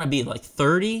 what do you want to be,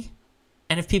 30?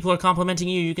 And if people are complimenting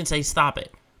you, you can say, stop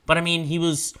it. But, I mean, he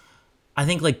was, I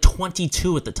think,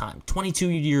 22 at the time, 22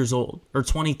 years old, or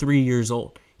 23 years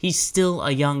old. He's still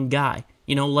a young guy.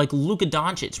 Like Luka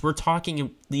Doncic, we're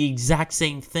talking the exact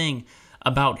same thing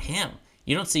about him.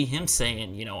 You don't see him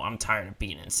saying, I'm tired of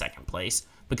being in second place,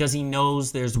 because he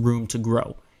knows there's room to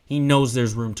grow. He knows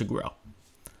there's room to grow.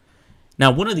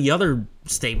 Now, one of the other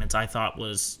statements I thought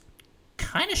was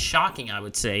kind of shocking, I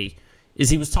would say, is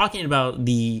he was talking about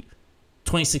the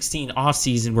 2016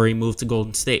 offseason where he moved to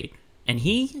Golden State. And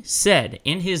he said,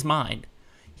 in his mind,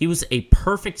 he was a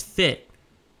perfect fit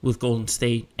with Golden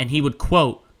State, and he would,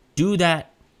 quote, do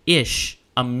that-ish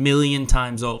a million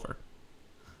times over.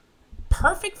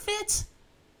 Perfect fit?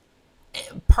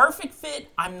 Perfect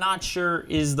fit, I'm not sure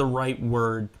is the right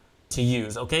word to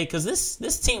use, okay? Because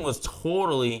this team was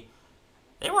totally,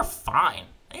 they were fine.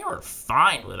 They were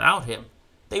fine without him.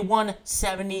 They won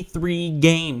 73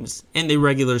 games in the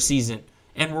regular season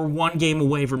and were 1 game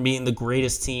away from being the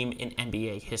greatest team in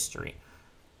NBA history.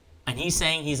 And he's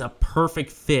saying he's a perfect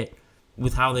fit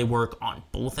with how they work on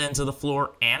both ends of the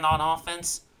floor and on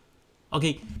offense.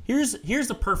 Okay, here's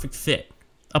the perfect fit.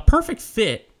 A perfect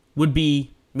fit would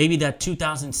be maybe that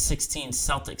 2016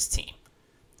 Celtics team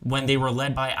when they were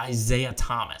led by Isaiah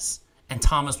Thomas, and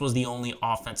Thomas was the only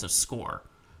offensive scorer,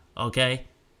 okay?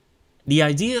 The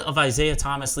idea of Isaiah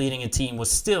Thomas leading a team was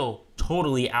still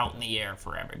totally out in the air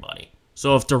for everybody.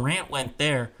 So if Durant went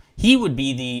there, he would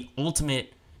be the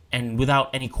ultimate and without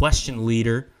any question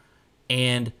leader,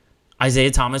 and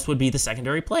Isaiah Thomas would be the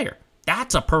secondary player.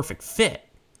 That's a perfect fit.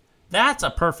 That's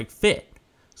a perfect fit.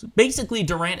 So basically,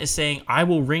 Durant is saying, I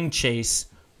will ring chase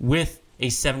with a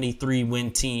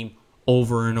 73-win team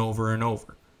over and over and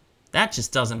over. That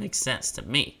just doesn't make sense to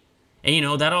me.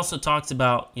 And, that also talks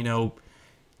about,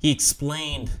 he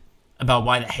explained about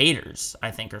why the haters,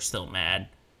 I think, are still mad.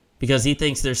 Because he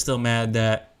thinks they're still mad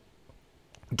that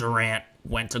Durant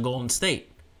went to Golden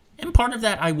State. And part of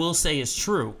that, I will say, is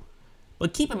true.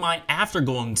 But keep in mind, after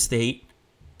Golden State,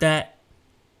 that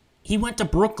he went to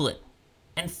Brooklyn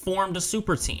and formed a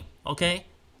super team, okay?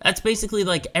 That's basically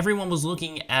everyone was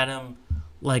looking at him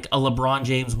like a LeBron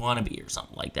James wannabe or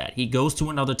something like that. He goes to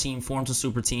another team, forms a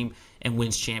super team, and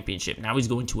wins championship. Now he's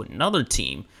going to another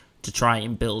team to try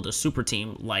and build a super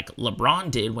team like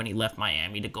LeBron did when he left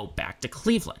Miami to go back to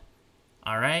Cleveland.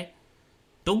 All right?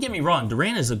 Don't get me wrong,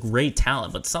 Durant is a great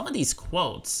talent, but some of these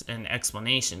quotes and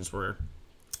explanations were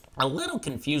a little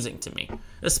confusing to me,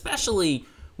 especially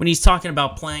when he's talking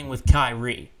about playing with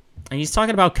Kyrie. And he's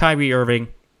talking about Kyrie Irving,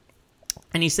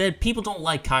 and he said people don't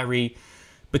like Kyrie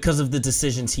because of the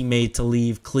decisions he made to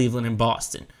leave Cleveland and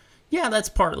Boston. Yeah, that's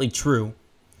partly true.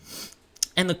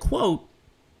 And the quote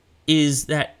is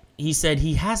that he said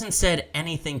he hasn't said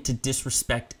anything to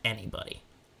disrespect anybody.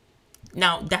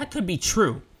 Now, that could be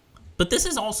true, but this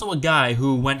is also a guy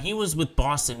who, when he was with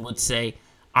Boston, would say,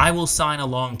 I will sign a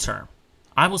long term.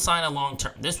 I will sign a long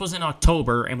term. This was in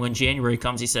October, and when January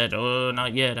comes, he said, oh,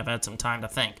 not yet. I've had some time to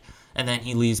think. And then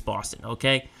he leaves Boston,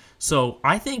 okay? So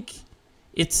I think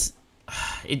it's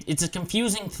a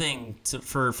confusing thing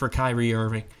for Kyrie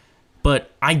Irving,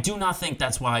 but I do not think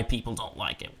that's why people don't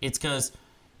like him. It's because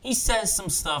he says some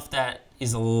stuff that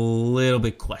is a little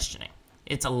bit questioning.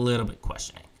 It's a little bit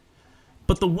questioning.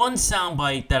 But the one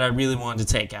soundbite that I really wanted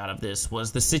to take out of this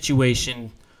was the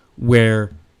situation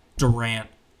where Durant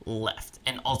left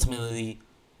and ultimately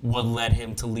what led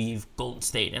him to leave Golden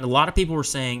State. And a lot of people were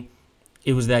saying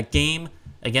it was that game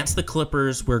against the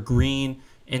Clippers where Green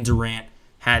and Durant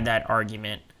had that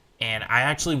argument. And I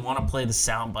actually want to play the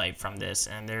soundbite from this,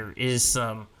 and there is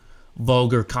some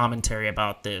vulgar commentary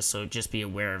about this, so just be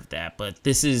aware of that. But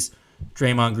this is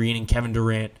Draymond Green and Kevin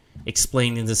Durant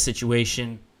explaining the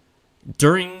situation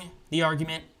during the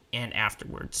argument and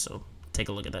afterwards. So take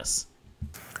a look at this.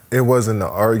 It wasn't the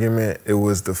argument. It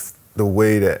was the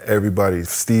way that everybody,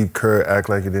 Steve Kerr, act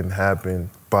like it didn't happen.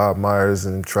 Bob Myers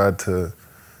and tried to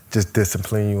just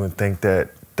discipline you and think that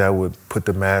would put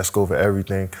the mask over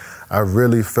everything. I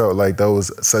really felt like that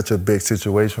was such a big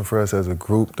situation for us as a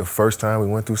group. The first time we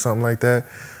went through something like that,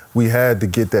 we had to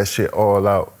get that shit all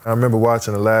out. I remember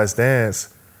watching The Last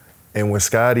Dance, and when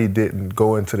Scottie didn't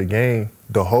go into the game,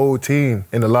 the whole team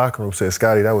in the locker room said,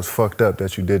 Scottie, that was fucked up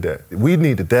that you did that. We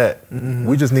needed that. Mm-hmm.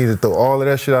 We just needed to throw all of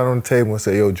that shit out on the table and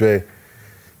say, yo, Dre,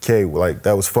 K, like,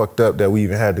 that was fucked up that we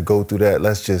even had to go through that.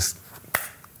 Let's just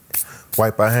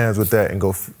wipe our hands with that and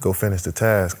go finish the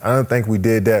task. I don't think we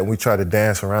did that, and we tried to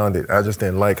dance around it. I just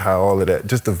didn't like how all of that,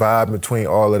 just the vibe between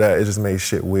all of that, it just made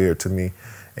shit weird to me.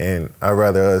 And I'd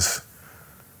rather us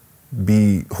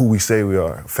be who we say we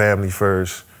are, family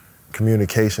first.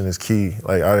 Communication is key.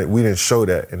 Like, we didn't show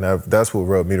that, and that's what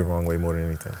rubbed me the wrong way more than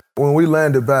anything. When we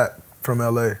landed back from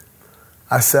L.A.,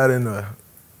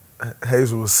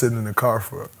 Hazel was sitting in the car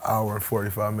for an hour and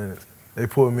 45 minutes. They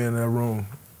pulled me in that room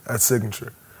at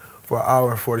Signature for an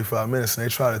hour and 45 minutes, and they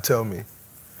tried to tell me,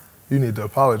 you need to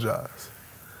apologize.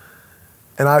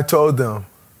 And I told them,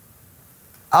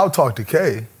 I'll talk to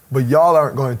Kay, but y'all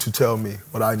aren't going to tell me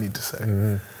what I need to say.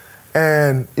 Mm-hmm.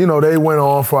 And, you know, they went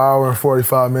on for an hour and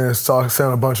 45 minutes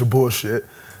saying a bunch of bullshit.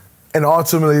 And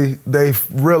ultimately, they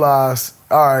realized,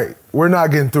 all right, we're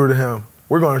not getting through to him.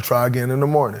 We're going to try again in the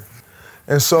morning.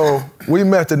 And so we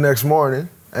met the next morning,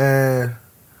 and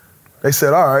they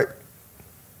said, all right,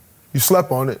 you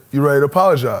slept on it. You ready to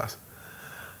apologize?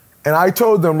 And I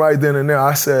told them right then and there,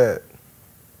 I said,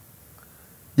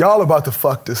 y'all about to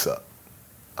fuck this up.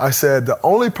 I said, the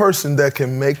only person that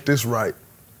can make this right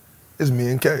is me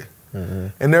and Kay. Mm-hmm.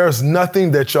 And there's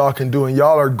nothing that y'all can do, and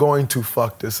y'all are going to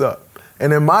fuck this up.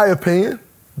 And in my opinion,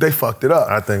 they fucked it up.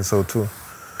 I think so too.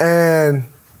 And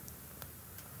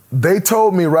they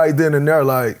told me right then and there,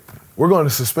 like, we're going to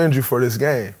suspend you for this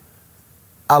game.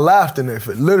 I laughed in their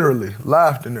face, literally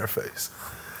laughed in their face.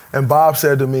 And Bob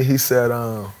said to me, he said,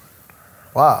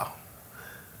 wow,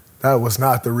 that was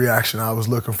not the reaction I was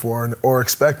looking for or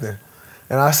expecting.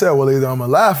 And I said, well, either I'm going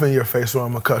to laugh in your face or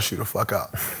I'm going to cuss you the fuck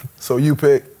out. So you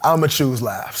pick, I'm going to choose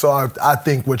laugh. So I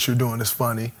think what you're doing is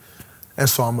funny, and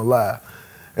so I'm going to laugh.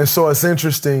 And so it's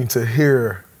interesting to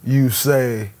hear you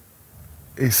say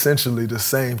essentially the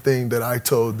same thing that I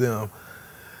told them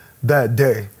that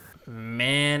day.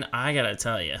 Man, I got to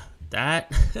tell you,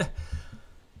 that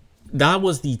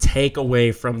was the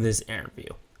takeaway from this interview.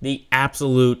 The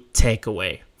absolute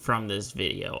takeaway from this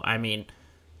video. I mean,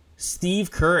 Steve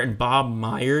Kerr and Bob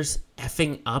Myers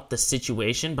effing up the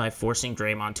situation by forcing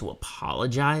Draymond to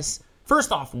apologize.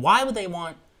 First off, why would they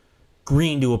want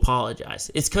Green to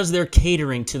apologize? It's because they're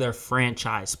catering to their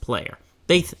franchise player.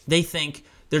 They think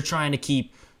they're trying to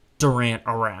keep Durant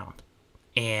around.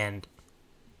 And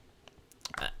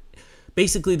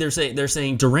basically they're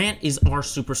saying Durant is our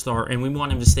superstar and we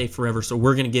want him to stay forever, so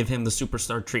we're going to give him the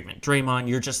superstar treatment. Draymond,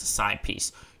 you're just a side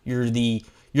piece. You're the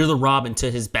Robin to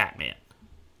his Batman.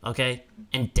 Okay?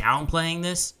 And downplaying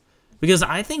this, because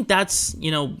I think that's, you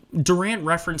know, Durant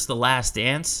referenced The Last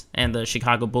Dance and the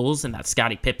Chicago Bulls and that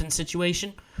Scottie Pippen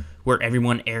situation where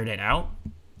everyone aired it out.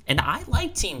 And I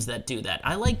like teams that do that.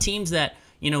 I like teams that,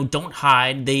 you know, don't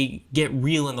hide. They get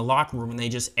real in the locker room and they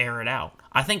just air it out.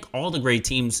 I think all the great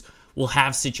teams will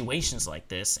have situations like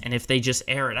this. And if they just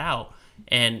air it out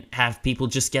and have people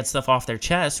just get stuff off their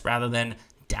chest rather than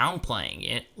downplaying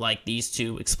it like these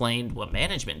two explained what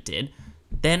management did,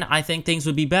 then I think things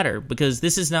would be better, because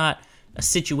this is not a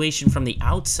situation from the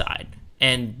outside.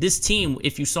 And this team,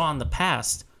 if you saw in the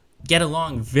past, get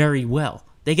along very well.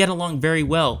 They get along very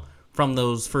well from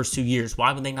those first 2 years.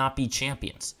 Why would they not be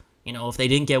champions? You know, if they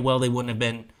didn't get well, they wouldn't have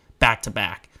been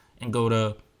back-to-back and go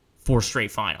to 4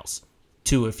 straight finals.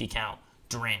 2 if you count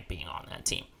Durant being on that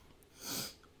team.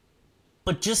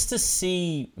 But just to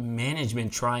see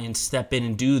management try and step in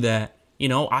and do that, you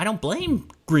know, I don't blame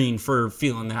Green for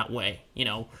feeling that way. You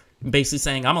know, basically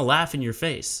saying, I'm going to laugh in your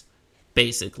face,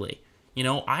 basically. You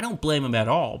know, I don't blame him at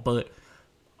all, but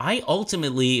I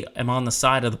ultimately am on the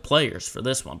side of the players for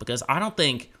this one because I don't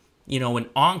think, you know, an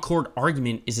on-court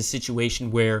argument is a situation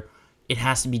where it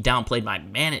has to be downplayed by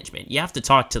management. You have to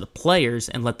talk to the players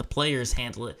and let the players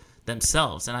handle it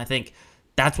themselves. And I think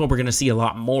that's what we're going to see a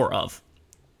lot more of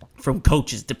from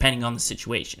coaches, depending on the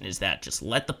situation, is that just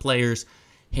let the players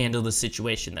handle the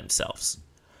situation themselves.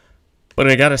 But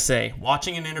I got to say,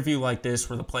 watching an interview like this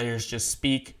where the players just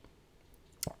speak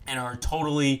and are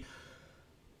totally,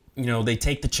 you know, they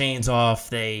take the chains off,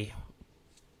 they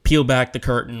peel back the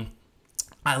curtain,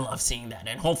 I love seeing that.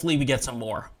 And hopefully we get some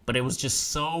more. But it was just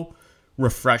so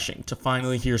refreshing to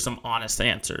finally hear some honest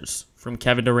answers from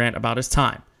Kevin Durant about his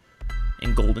time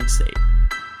in Golden State.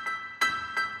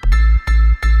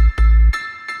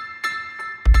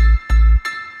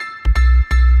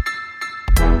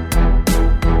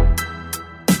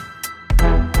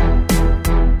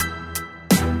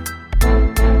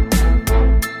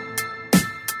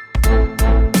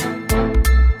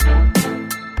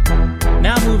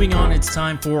 Moving on, it's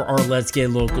time for our Let's Get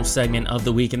Local segment of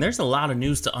the week, and there's a lot of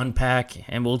news to unpack,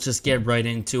 and we'll just get right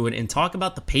into it and talk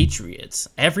about the Patriots.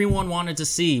 Everyone wanted to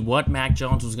see what Mac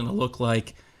Jones was going to look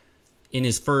like in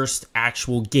his first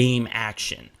actual game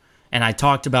action, and I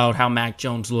talked about how Mac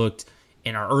Jones looked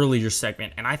in our earlier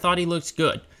segment, and I thought he looked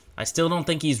good. I still don't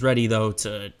think he's ready, though,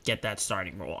 to get that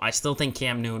starting role. I still think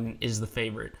Cam Newton is the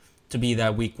favorite to be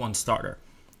that Week 1 starter.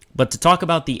 But to talk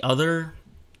about the other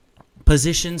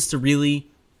positions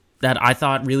that I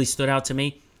thought really stood out to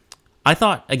me, I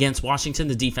thought against Washington,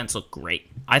 the defense looked great.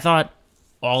 I thought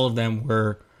all of them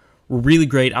were really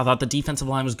great. I thought the defensive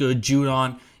line was good.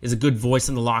 Judon is a good voice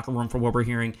in the locker room for what we're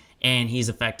hearing, and he's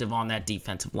effective on that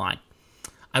defensive line.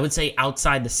 I would say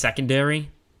outside the secondary,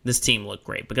 this team looked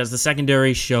great because the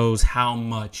secondary shows how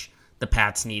much the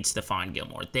Pats need Stephon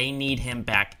Gilmore. They need him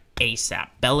back ASAP.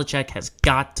 Belichick has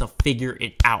got to figure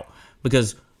it out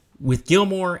because with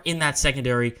Gilmore in that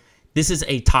secondary, this is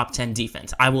a top 10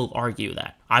 defense. I will argue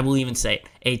that. I will even say it,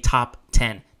 a top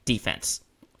 10 defense,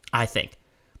 I think.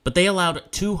 But they allowed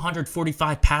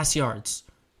 245 pass yards.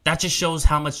 That just shows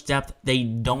how much depth they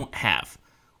don't have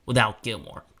without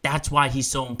Gilmore. That's why he's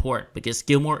so important, because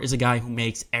Gilmore is a guy who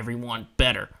makes everyone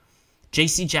better.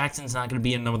 J.C. Jackson's not going to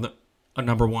be a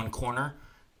number one corner.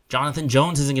 Jonathan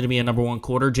Jones isn't going to be a number one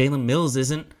corner. Jalen Mills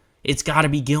isn't. It's got to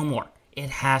be Gilmore. It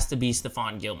has to be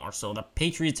Stephon Gilmore. So the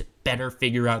Patriots better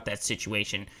figure out that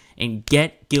situation and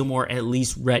get Gilmore at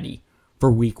least ready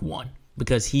for Week 1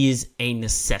 because he is a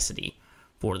necessity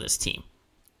for this team.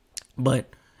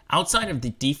 But outside of the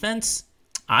defense,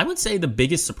 I would say the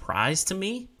biggest surprise to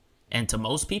me and to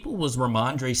most people was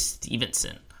Ramondre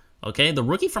Stevenson. Okay, the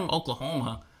rookie from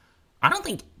Oklahoma, I don't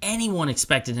think anyone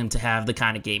expected him to have the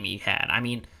kind of game he had. I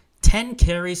mean, 10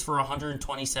 carries for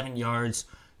 127 yards,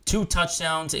 2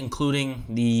 touchdowns, including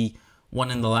the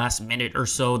one in the last minute or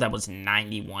so that was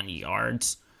 91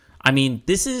 yards. I mean,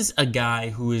 this is a guy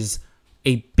who is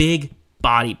a big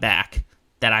body back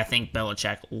that I think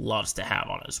Belichick loves to have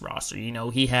on his roster. You know,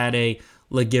 he had a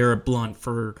LeGarrette Blount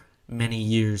for many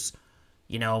years.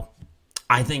 You know,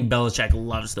 I think Belichick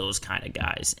loves those kind of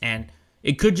guys. And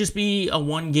it could just be a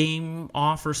one game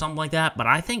off or something like that, but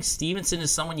I think Stevenson is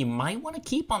someone you might want to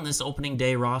keep on this opening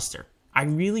day roster. I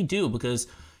really do, because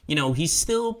you know, he's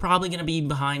still probably going to be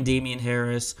behind Damian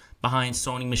Harris, behind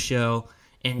Sony Michel,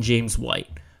 and James White.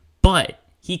 But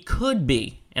he could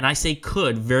be, and I say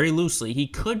could very loosely, he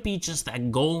could be just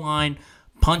that goal line,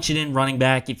 punch it in running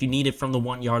back if you need it from the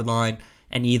 1 yard line,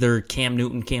 and either Cam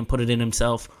Newton can't put it in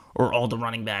himself or all the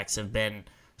running backs have been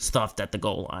stuffed at the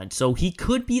goal line. So he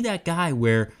could be that guy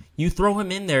where you throw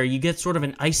him in there, you get sort of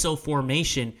an ISO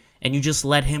formation, and you just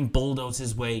let him bulldoze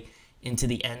his way into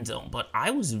the end zone. But I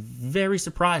was very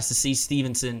surprised to see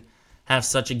Stevenson have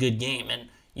such a good game. And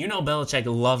you know Belichick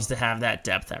loves to have that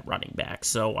depth at running back.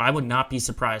 So I would not be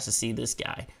surprised to see this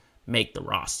guy make the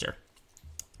roster.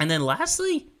 And then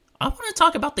lastly, I want to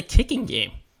talk about the kicking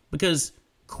game. Because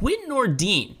Quinn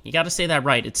Nordin, you got to say that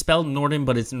right. It's spelled Norden,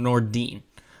 but it's Nordin.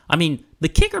 I mean, the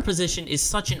kicker position is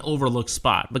such an overlooked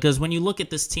spot. Because when you look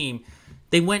at this team,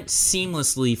 they went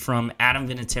seamlessly from Adam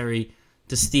Vinatieri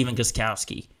to Steven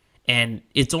Gostkowski. And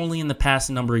it's only in the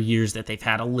past number of years that they've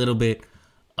had a little bit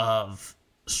of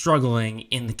struggling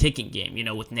in the kicking game,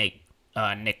 with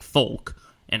Nick Folk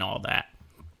and all that.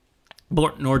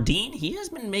 But Nordin, he has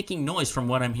been making noise from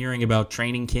what I'm hearing about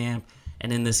training camp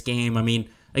and in this game. I mean,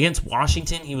 against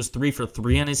Washington, he was 3 for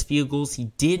 3 on his field goals. He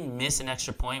did miss an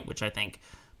extra point, which I think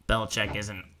Belichick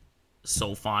isn't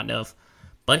so fond of.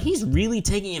 But he's really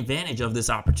taking advantage of this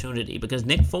opportunity because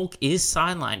Nick Folk is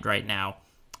sidelined right now.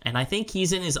 And I think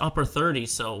he's in his upper 30s,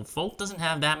 so Folk doesn't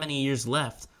have that many years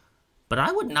left. But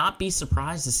I would not be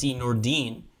surprised to see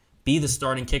Nordin be the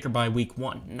starting kicker by week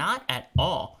 1. Not at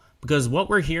all. Because what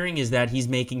we're hearing is that he's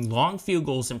making long field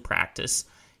goals in practice.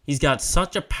 He's got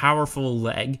such a powerful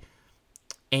leg.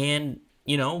 And,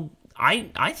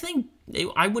 I think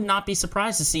I would not be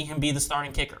surprised to see him be the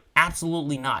starting kicker.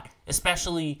 Absolutely not.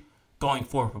 Especially going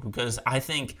forward. Because I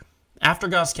think after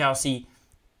Gostkowski,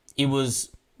 it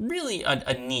was really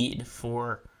a need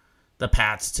for the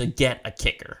Pats to get a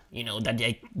kicker,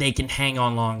 that they can hang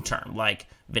on long term, like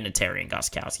Vinatieri and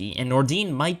Gostkowski. And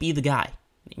Nordin might be the guy.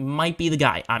 He might be the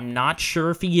guy. I'm not sure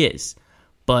if he is,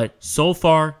 but so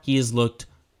far he has looked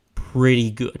pretty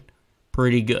good.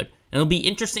 Pretty good. And it'll be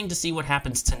interesting to see what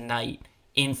happens tonight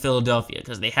in Philadelphia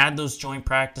because they had those joint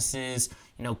practices.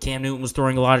 Cam Newton was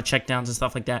throwing a lot of checkdowns and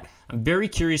stuff like that. I'm very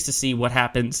curious to see what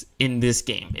happens in this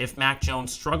game. If Mac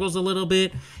Jones struggles a little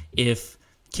bit, if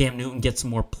Cam Newton gets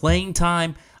more playing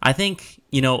time, I think,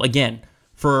 again,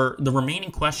 for the remaining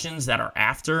questions that are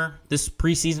after this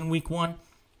preseason week 1,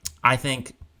 I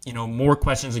think, more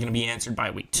questions are going to be answered by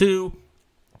week 2.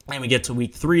 And we get to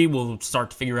week 3, we'll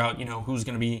start to figure out, who's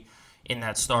going to be in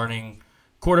that starting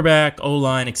quarterback,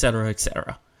 O-line, et cetera, et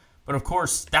cetera. But, of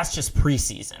course, that's just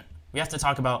preseason. We have to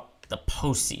talk about the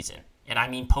postseason, and I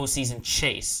mean postseason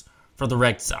chase for the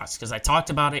Red Sox, because I talked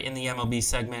about it in the MLB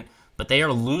segment, but they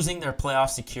are losing their playoff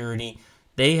security.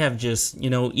 They have just,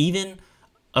 even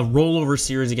a rollover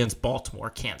series against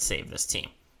Baltimore can't save this team,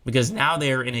 because now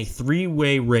they're in a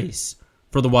 3-way race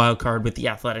for the wild card with the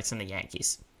Athletics and the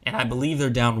Yankees, and I believe they're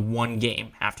down 1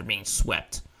 game after being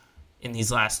swept in these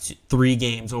last 3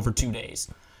 games over 2 days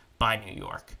by New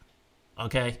York.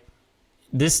 Okay?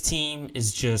 This team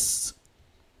is just,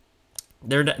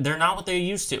 they're not what they're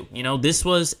used to. This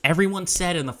was, everyone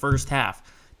said in the first half,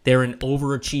 they're an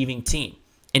overachieving team.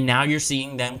 And now you're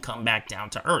seeing them come back down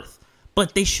to earth.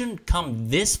 But they shouldn't come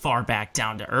this far back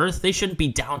down to earth. They shouldn't be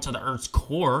down to the earth's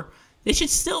core. They should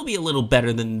still be a little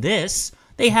better than this.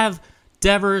 They have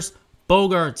Devers,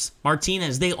 Bogarts,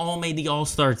 Martinez. They all made the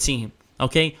all-star team.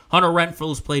 Okay? Hunter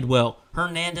Renfroe's played well.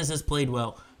 Hernandez has played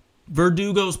well.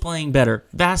 Verdugo's playing better.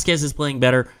 Vasquez is playing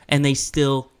better. And they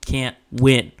still can't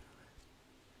win.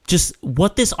 Just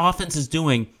what this offense is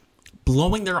doing,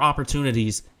 blowing their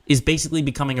opportunities, is basically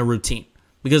becoming a routine.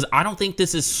 Because I don't think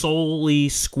this is solely,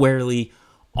 squarely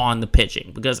on the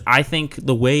pitching. Because I think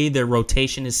the way their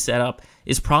rotation is set up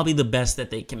is probably the best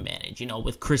that they can manage.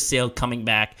 With Chris Sale coming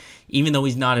back, even though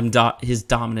he's not his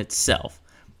dominant self.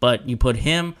 But you put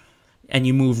him and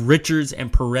you move Richards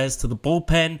and Perez to the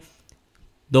bullpen.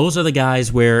 Those are the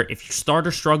guys where if your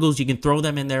starter struggles, you can throw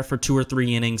them in there for 2 or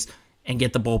 3 innings and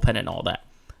get the bullpen and all that.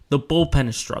 The bullpen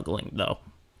is struggling, though.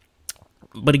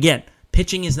 But again,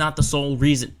 pitching is not the sole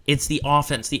reason. It's the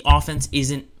offense. The offense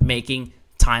isn't making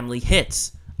timely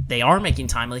hits. They are making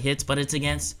timely hits, but it's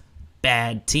against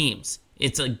bad teams.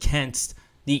 It's against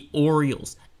the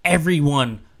Orioles.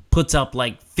 Everyone puts up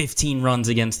like 15 runs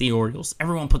against the Orioles.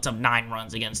 Everyone puts up 9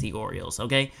 runs against the Orioles,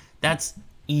 okay? That's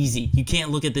easy. You can't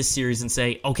look at this series and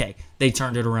say, okay, they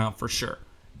turned it around for sure.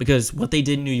 Because what they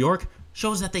did in New York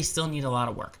shows that they still need a lot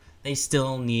of work. They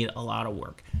still need a lot of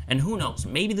work. And who knows,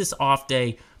 maybe this off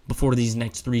day before these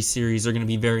next 3 series are going to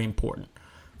be very important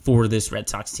for this Red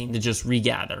Sox team to just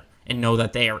regather and know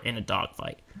that they are in a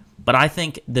dogfight. But I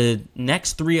think the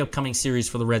next 3 upcoming series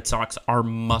for the Red Sox are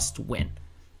must win.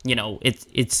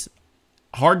 It's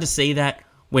hard to say that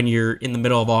when you're in the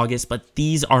middle of August, but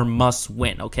these are must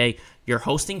win, okay? You're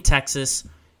hosting Texas,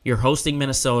 you're hosting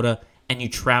Minnesota, and you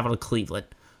travel to Cleveland.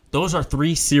 Those are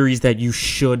 3 series that you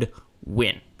should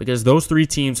win because those 3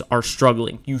 teams are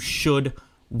struggling. You should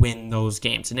win those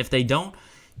games. And if they don't,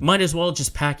 you might as well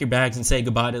just pack your bags and say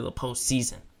goodbye to the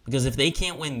postseason. Because if they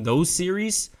can't win those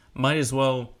series, might as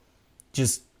well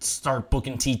just start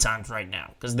booking tee times right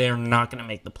now because they're not going to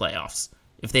make the playoffs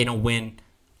if they don't win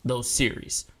those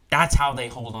series. That's how they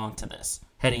hold on to this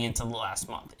heading into the last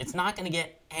month. It's not going to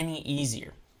get any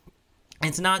easier.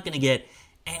 It's not going to get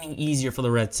any easier for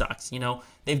the Red Sox.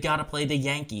 They've got to play the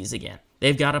Yankees again.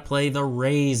 They've got to play the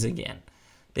Rays again.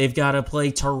 They've got to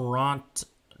play Toronto.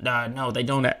 No, they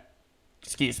don't.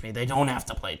 They don't have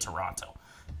to play Toronto.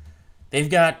 They've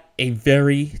got a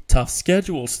very tough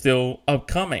schedule still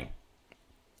upcoming.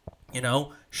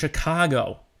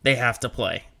 Chicago, they have to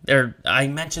play. I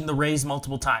mentioned the Rays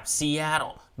multiple times.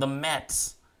 Seattle, the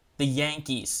Mets, the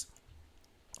Yankees.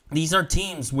 These are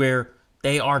teams where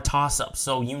they are toss-ups.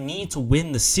 So you need to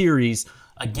win the series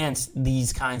against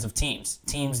these kinds of teams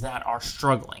that are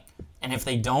struggling. And if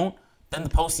they don't, then the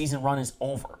postseason run is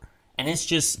over. And it's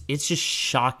just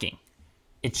shocking.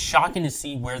 It's shocking to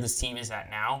see where this team is at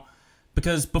now,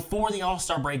 because before the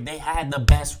All-Star break, they had the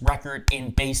best record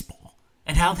in baseball.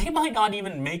 And how they might not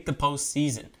even make the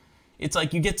postseason. It's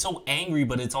like you get so angry,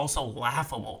 but it's also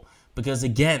laughable. Because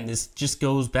again, this just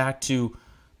goes back to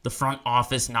the front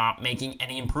office not making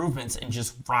any improvements and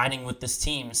just riding with this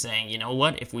team, saying, you know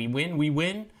what, if we win, we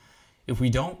win. If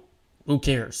we don't, who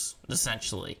cares,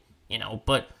 essentially.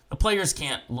 But the players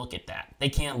can't look at that. They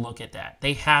can't look at that.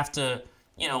 They have to,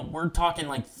 we're talking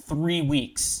like 3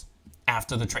 weeks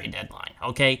after the trade deadline,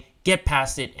 okay? Get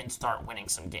past it and start winning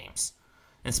some games.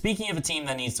 And speaking of a team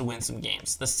that needs to win some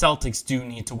games, the Celtics do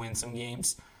need to win some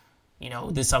games,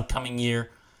 this upcoming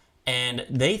year. And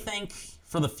they think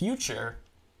for the future,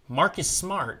 Marcus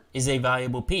Smart is a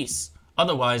valuable piece.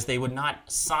 Otherwise, they would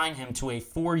not sign him to a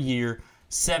 4-year,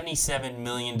 $77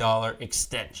 million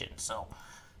extension. So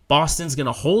Boston's going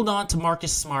to hold on to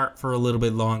Marcus Smart for a little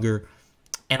bit longer.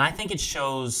 And I think it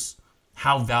shows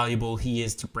how valuable he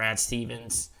is to Brad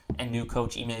Stevens and new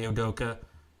coach Ime Udoka.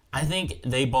 I think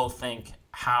they both think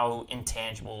how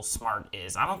intangible Smart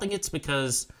is. I don't think it's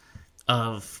because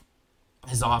of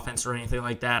his offense or anything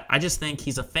like that. I just think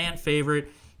he's a fan favorite.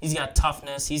 He's got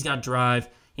toughness. He's got drive.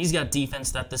 He's got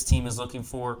defense that this team is looking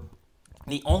for.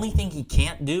 The only thing he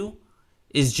can't do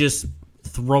is just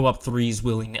throw up threes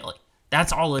willy-nilly.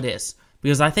 That's all it is.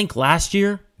 Because I think last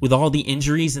year, with all the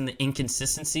injuries and the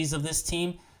inconsistencies of this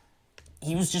team,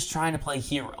 he was just trying to play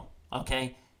hero,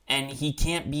 okay? And he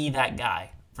can't be that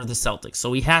guy for the Celtics.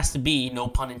 So he has to be, no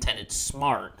pun intended,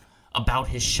 smart about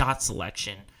his shot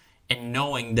selection and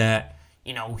knowing that,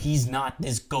 he's not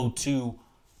this go-to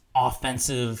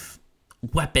offensive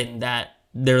weapon that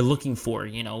they're looking for,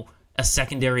 a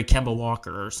secondary Kemba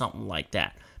Walker or something like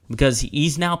that. Because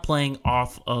he's now playing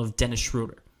off of Dennis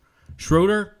Schroeder.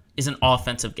 Schroeder is an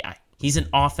offensive guy. He's an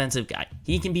offensive guy.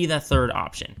 He can be that third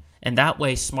option. And that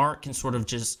way, Smart can sort of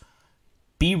just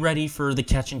be ready for the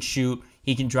catch and shoot.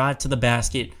 He can drive to the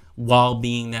basket while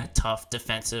being that tough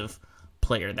defensive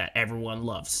player that everyone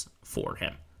loves for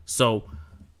him. So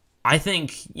I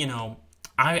think,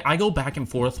 I go back and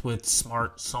forth with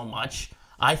Smart so much.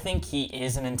 I think he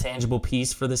is an intangible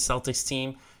piece for the Celtics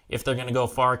team if they're going to go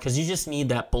far, because you just need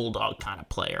that bulldog kind of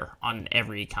player on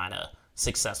every kind of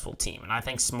successful team. And I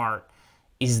think Smart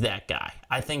is that guy.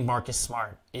 I think Marcus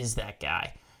Smart is that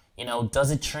guy. Does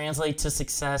it translate to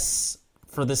success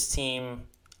for this team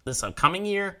this upcoming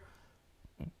year?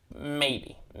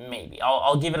 Maybe.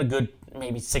 I'll give it a good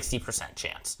maybe 60%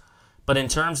 chance. But in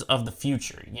terms of the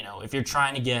future, if you're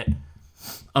trying to get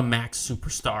a max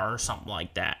superstar or something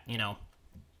like that,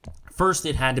 first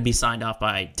it had to be signed off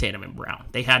by Tatum and Brown.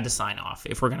 They had to sign off.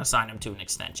 If we're going to sign him to an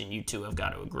extension, you two have got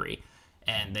to agree.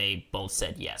 And they both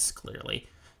said yes, clearly.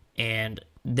 And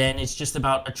then it's just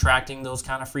about attracting those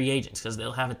kind of free agents because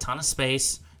they'll have a ton of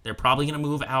space. They're probably going to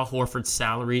move Al Horford's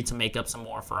salary to make up some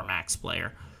more for a max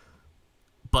player.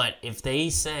 But if they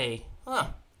say,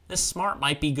 this Smart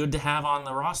might be good to have on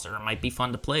the roster, it might be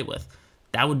fun to play with,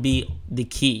 that would be the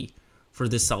key for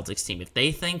this Celtics team. If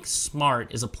they think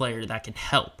Smart is a player that can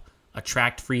help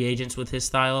attract free agents with his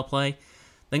style of play,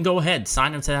 then go ahead,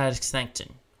 sign him to that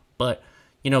extension. But,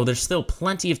 there's still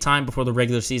plenty of time before the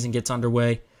regular season gets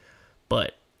underway.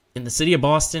 But in the city of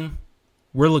Boston,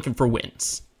 we're looking for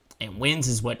wins. And wins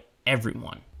is what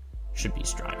everyone should be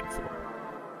striving for.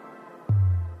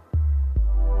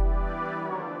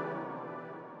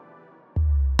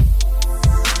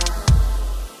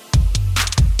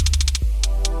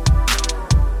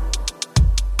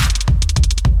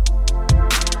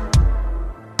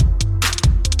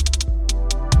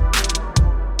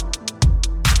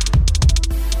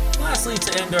 Lastly,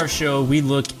 to end our show, we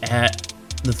look at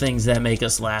the things that make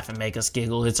us laugh and make us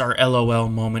giggle. It's our LOL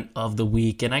moment of the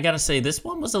week. And I gotta say, this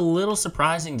one was a little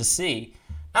surprising to see.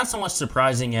 Not so much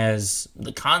surprising as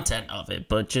the content of it,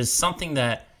 but just something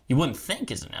that you wouldn't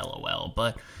think is an LOL.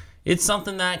 But it's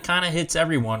something that kind of hits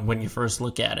everyone when you first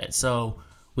look at it. So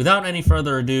without any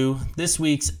further ado, this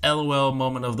week's LOL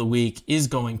moment of the week is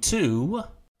going to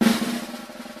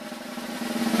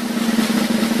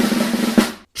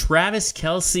Travis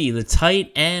Kelce, the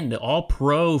tight end,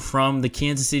 all-pro from the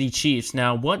Kansas City Chiefs.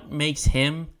 Now, what makes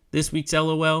him this week's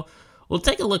LOL? Well,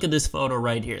 take a look at this photo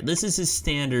right here. This is his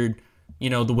standard,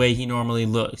 the way he normally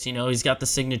looks. He's got the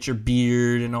signature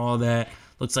beard and all that.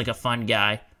 Looks like a fun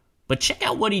guy. But check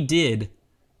out what he did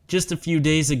just a few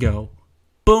days ago.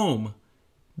 Boom.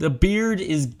 The beard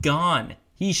is gone.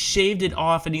 He shaved it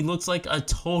off and he looks like a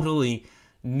totally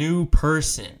new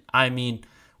person. I mean,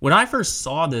 when I first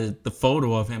saw the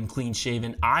photo of him clean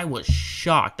shaven, I was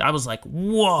shocked. I was like,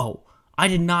 whoa, I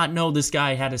did not know this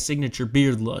guy had a signature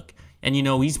beard look. And, you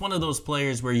know, he's one of those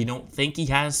players where you don't think he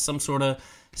has some sort of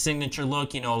signature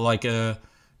look, you know, like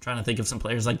trying to think of some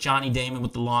players like Johnny Damon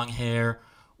with the long hair,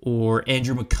 or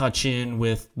Andrew McCutchen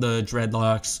with the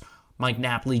dreadlocks, Mike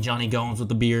Napoli, Johnny Gomes with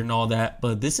the beard and all that.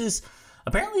 But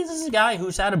apparently this is a guy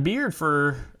who's had a beard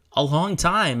for a long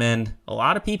time, and a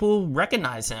lot of people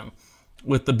recognize him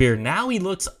with the beard. Now he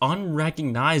looks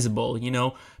unrecognizable, you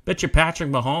know. Bet you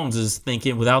Patrick Mahomes is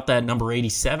thinking without that number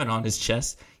 87 on his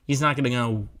chest, he's not going to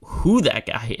know who that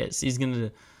guy is. He's going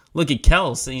to look at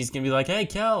Kels, and he's going to be like, hey,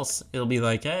 Kels. He'll be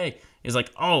like, hey. He's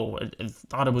like, oh, I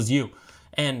thought it was you.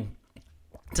 And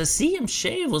to see him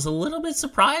shave was a little bit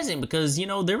surprising because, you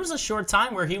know, there was a short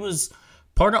time where he was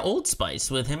part of Old Spice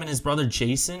with him and his brother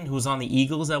Jason, who was on the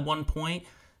Eagles at one point.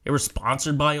 They were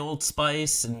sponsored by Old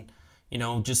Spice, and, you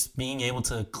know, just being able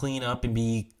to clean up and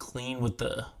be clean with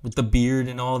the beard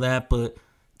and all that. But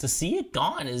to see it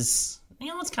gone is, you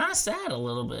know, it's kind of sad a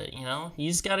little bit, you know. You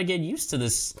just got to get used to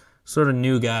this sort of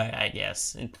new guy, I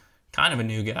guess. Kind of a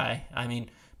new guy. I mean,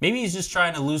 maybe he's just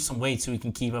trying to lose some weight so he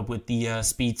can keep up with the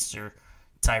speedster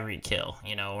Tyreek Hill,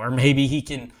 you know. Or maybe he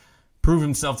can prove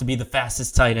himself to be the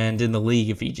fastest tight end in the league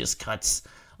if he just cuts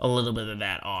a little bit of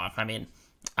that off. I mean,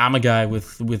 I'm a guy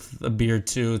with a beard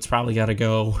too. It's probably got to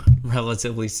go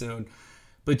relatively soon.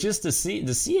 But just to see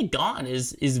it gone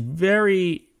is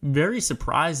very, very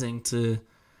surprising to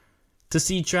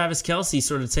see Travis Kelce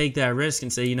sort of take that risk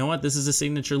and say, you know what, this is a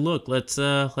signature look. Let's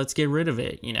get rid of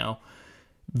it, you know.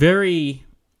 Very,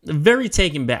 very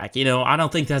taken back. You know, I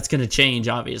don't think that's going to change,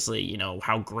 obviously, you know,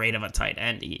 how great of a tight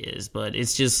end he is. But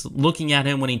it's just looking at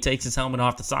him when he takes his helmet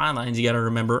off the sidelines, you got to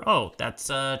remember, oh, that's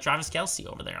Travis Kelce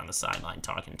over there on the sideline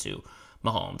talking to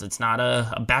Mahomes. It's not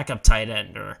a backup tight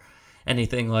end or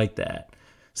anything like that.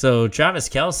 So Travis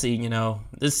Kelce, you know,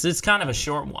 this is kind of a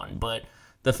short one. But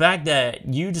the fact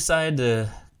that you decided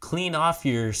to clean off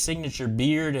your signature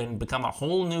beard and become a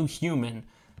whole new human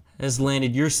has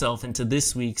landed yourself into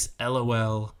this week's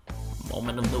LOL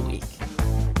Moment of the Week.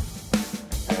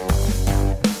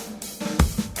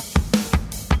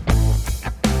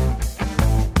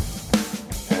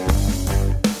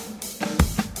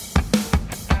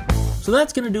 So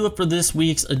that's going to do it for this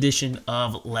week's edition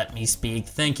of Let Me Speak.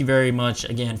 Thank you very much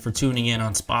again for tuning in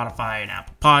on Spotify and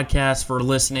Apple Podcasts, for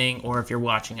listening, or if you're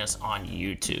watching us on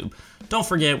YouTube. Don't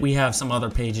forget, we have some other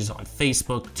pages on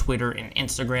Facebook, Twitter, and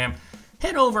Instagram.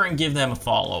 Head over and give them a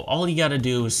follow. All you got to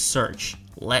do is search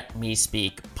Let Me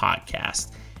Speak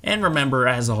Podcast. And remember,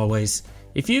 as always,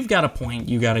 if you've got a point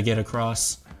you got to get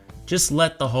across, just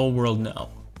let the whole world know.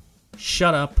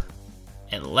 Shut up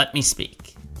and let me speak.